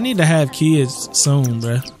 But yeah, I need to have kids soon,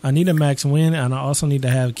 bruh. I need a max win, and I also need to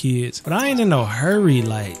have kids. But I ain't in no hurry.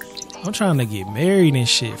 Like, I'm trying to get married and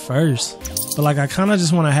shit first. But like, I kind of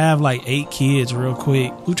just want to have like 8 kids real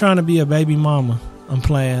quick. Who trying to be a baby mama? I'm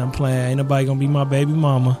playing. Ain't nobody gonna be my baby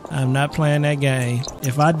mama. I'm not playing that game.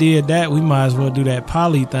 If I did that, we might as well do that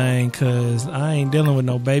poly thing, cause I ain't dealing with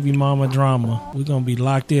no baby mama drama. We gonna be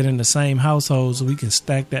locked in the same household so we can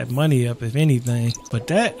stack that money up if anything. But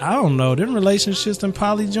that, I don't know, them relationships and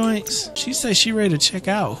poly joints, she said she ready to check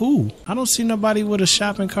out. Who? I don't see nobody with a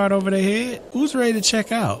shopping cart over their head. Who's ready to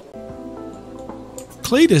check out?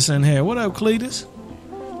 Cletus in here. What up, Cletus?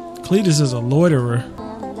 Cletus is a loiterer.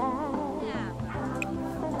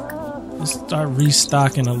 Let's start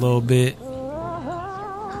restocking a little bit.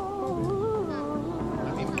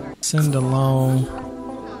 Send alone.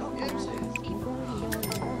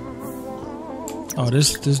 Oh,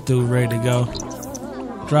 this dude ready to go.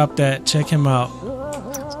 Drop that. Check him out.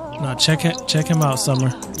 No, check him out,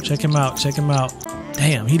 Summer. Check him out.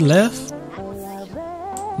 Damn, he left?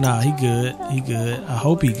 Nah, he good. I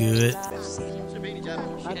hope he good.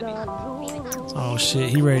 Oh shit,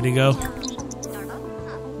 he ready to go.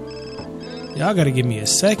 Y'all gotta give me a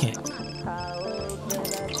second.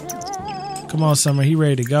 Come on, Summer, he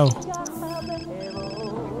ready to go.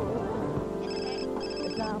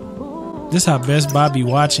 This how Best Buy be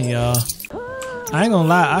watching, y'all. I ain't gonna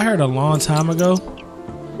lie, I heard a long time ago,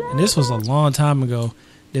 and this was a long time ago,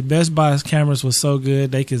 that Best Buy's cameras was so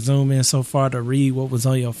good they could zoom in so far to read what was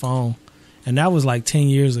on your phone. And that was like 10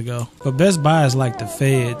 years ago. But Best Buy is like the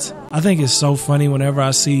feds. I think it's so funny whenever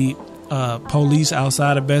I see police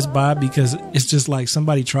outside of Best Buy, because it's just like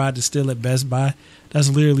somebody tried to steal at Best Buy. That's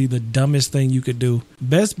literally the dumbest thing you could do.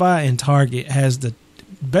 Best Buy and Target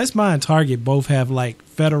both have like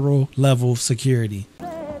federal level security.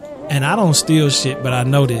 And I don't steal shit, but I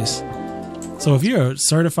know this. So if you're a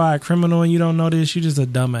certified criminal and you don't know this, you're just a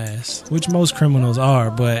dumbass, which most criminals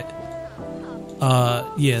are. But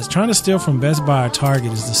yes, trying to steal from Best Buy or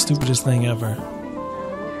Target is the stupidest thing ever.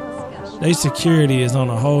 Their security is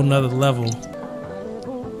on a whole nother level.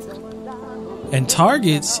 And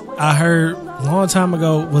Targets, I heard a long time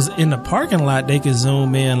ago, was in the parking lot, they could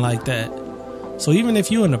zoom in like that. So even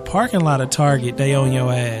if you in the parking lot of Target, they own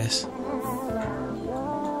your ass.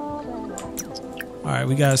 Alright,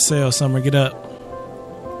 we got a sale, Summer, get up.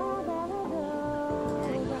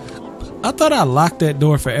 I thought I locked that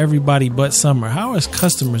door for everybody but Summer. How is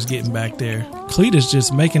customers getting back there? Cletus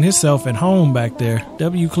just making himself at home back there.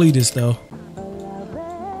 W Cletus though.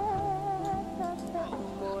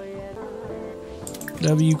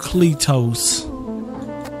 W Cletos.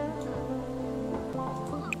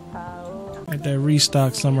 Get that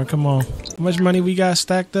restock, Summer. Come on. How much money we got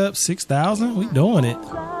stacked up? 6,000? We doing it.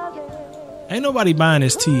 Ain't nobody buying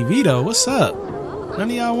this TV though. What's up? None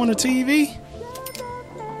of y'all want a TV?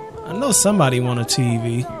 I know somebody want a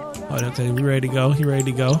TV. Oh, okay, we ready to go? He ready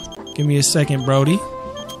to go? Give me a second, Brody.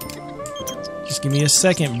 Just give me a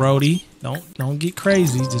second, Brody. Don't get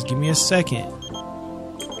crazy. Just give me a second.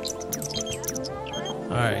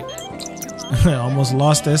 All right. I almost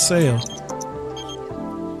lost that sale.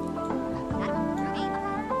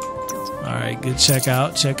 All right, good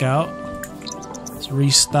checkout. Check out. Let's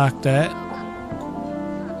restock that.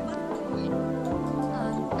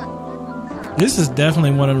 This is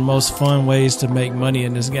definitely one of the most fun ways to make money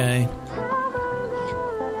in this game.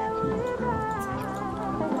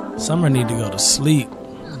 Summer need to go to sleep.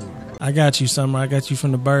 I got you, Summer. I got you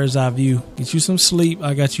from the bird's eye view. Get you some sleep.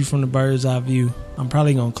 I got you from the bird's eye view. I'm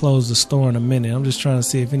probably going to close the store in a minute. I'm just trying to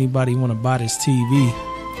see if anybody want to buy this TV.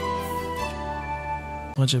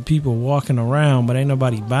 Bunch of people walking around, but ain't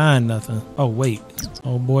nobody buying nothing. Oh, wait.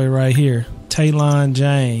 Oh, boy, right here. Taylon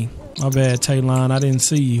Jane. My bad, Taylon. I didn't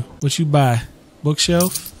see you. What you buy?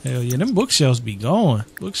 Bookshelf? Hell yeah, them bookshelves be going.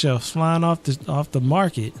 Bookshelves flying off the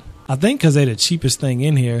market. I think because they're the cheapest thing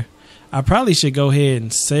in here. I probably should go ahead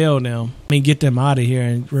and sell them. I mean, get them out of here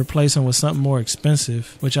and replace them with something more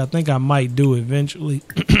expensive, which I think I might do eventually.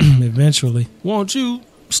 Eventually. Won't you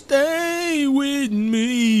stay with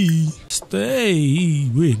me? Stay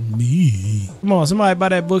with me. Come on, somebody buy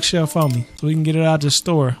that bookshelf for me so we can get it out the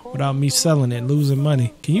store without me selling it, losing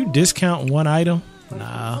money. Can you discount one item?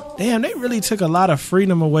 Nah. Damn, they really took a lot of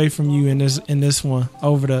freedom away from you in this one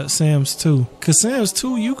over the Sims 2. Cause Sims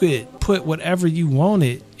 2, you could put whatever you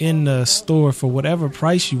wanted in the store for whatever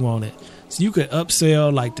price you wanted. So you could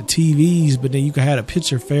upsell like the TVs, but then you could have a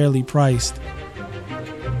picture fairly priced.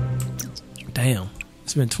 Damn.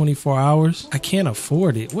 It's been 24 hours. I can't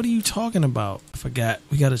afford it. What are you talking about? I forgot.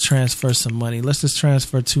 We got to transfer some money. Let's just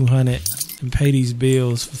transfer 200 and pay these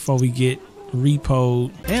bills before we get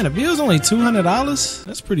repoed. Man, the bill's only $200.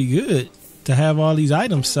 That's pretty good to have all these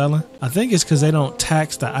items selling. I think it's because they don't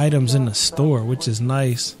tax the items in the store, which is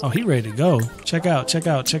nice. Oh, he ready to go. Check out, check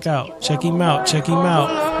out, check out. Check him out, check him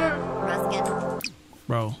out.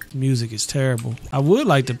 Bro, Music is terrible. I would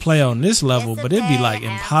like to play on this level, but it'd be like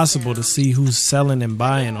impossible to see who's selling and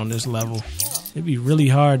buying on this level. It'd be really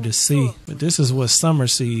hard to see. But this is what Summer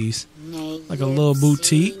sees. Like a little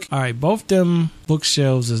boutique. Alright, both them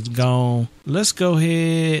bookshelves is gone. Let's go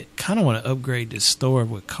ahead. Kind of want to upgrade this store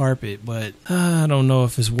with carpet, but I don't know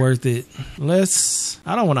if it's worth it.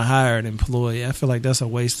 I don't want to hire an employee. I feel like that's a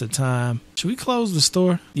waste of time. Should we close the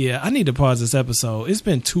store? Yeah, I need to pause this episode. It's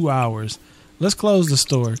been 2 hours. Let's close the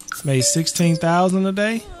store. Made $16,000 a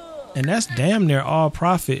day. And that's damn near all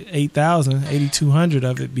profit, 8,000, 8,200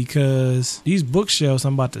 of it, because these bookshelves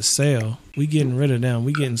I'm about to sell, we getting rid of them.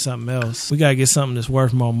 We getting something else. We got to get something that's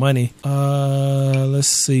worth more money. Let's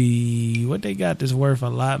see what they got that's worth a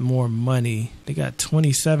lot more money. They got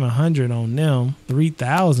 2,700 on them,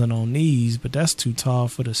 3,000 on these, but that's too tall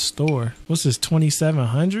for the store. What's this,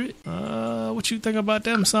 2,700? What you think about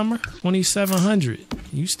them, Summer? 2,700.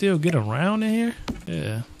 You still get around in here?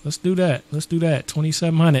 Yeah, let's do that.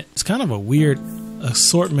 2,700. It's kind of a weird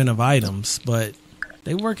assortment of items, but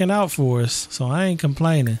they working out for us, so I ain't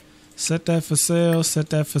complaining. Set that for sale. Set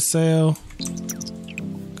that for sale.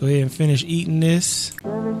 Go ahead and finish eating this.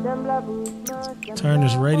 Turn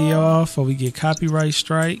this radio off before we get copyright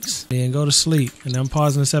strikes. Then go to sleep. And I'm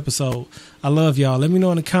pausing this episode. I love y'all. Let me know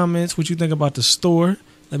in the comments what you think about the store.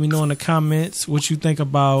 Let me know in the comments what you think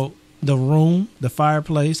about the room, the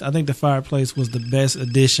fireplace. I think the fireplace was the best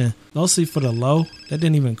addition. Mostly for the low. That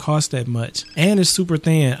didn't even cost that much. And it's super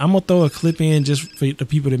thin. I'm going to throw a clip in just for the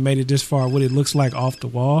people that made it this far, what it looks like off the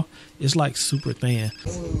wall. It's like super thin.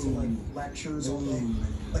 Like lectures on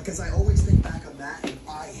like, because I always think back on that, and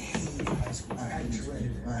I hated high school. I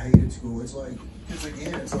hated school. It's like, because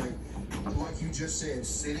again, it's like you just said,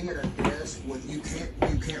 sitting at a desk with you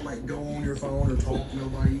can't like go on your phone or talk to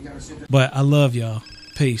nobody. You gotta sit there. But I love y'all.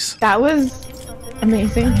 Peace. That was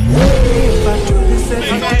amazing. Hey,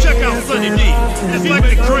 go check out Sonny D. It's like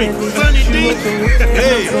the great Sonny D.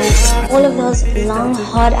 Hey. All of those long,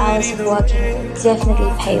 hard hours of working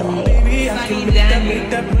definitely pay off.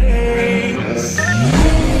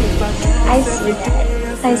 I see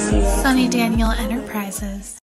that. Sonny Daniel Enterprises.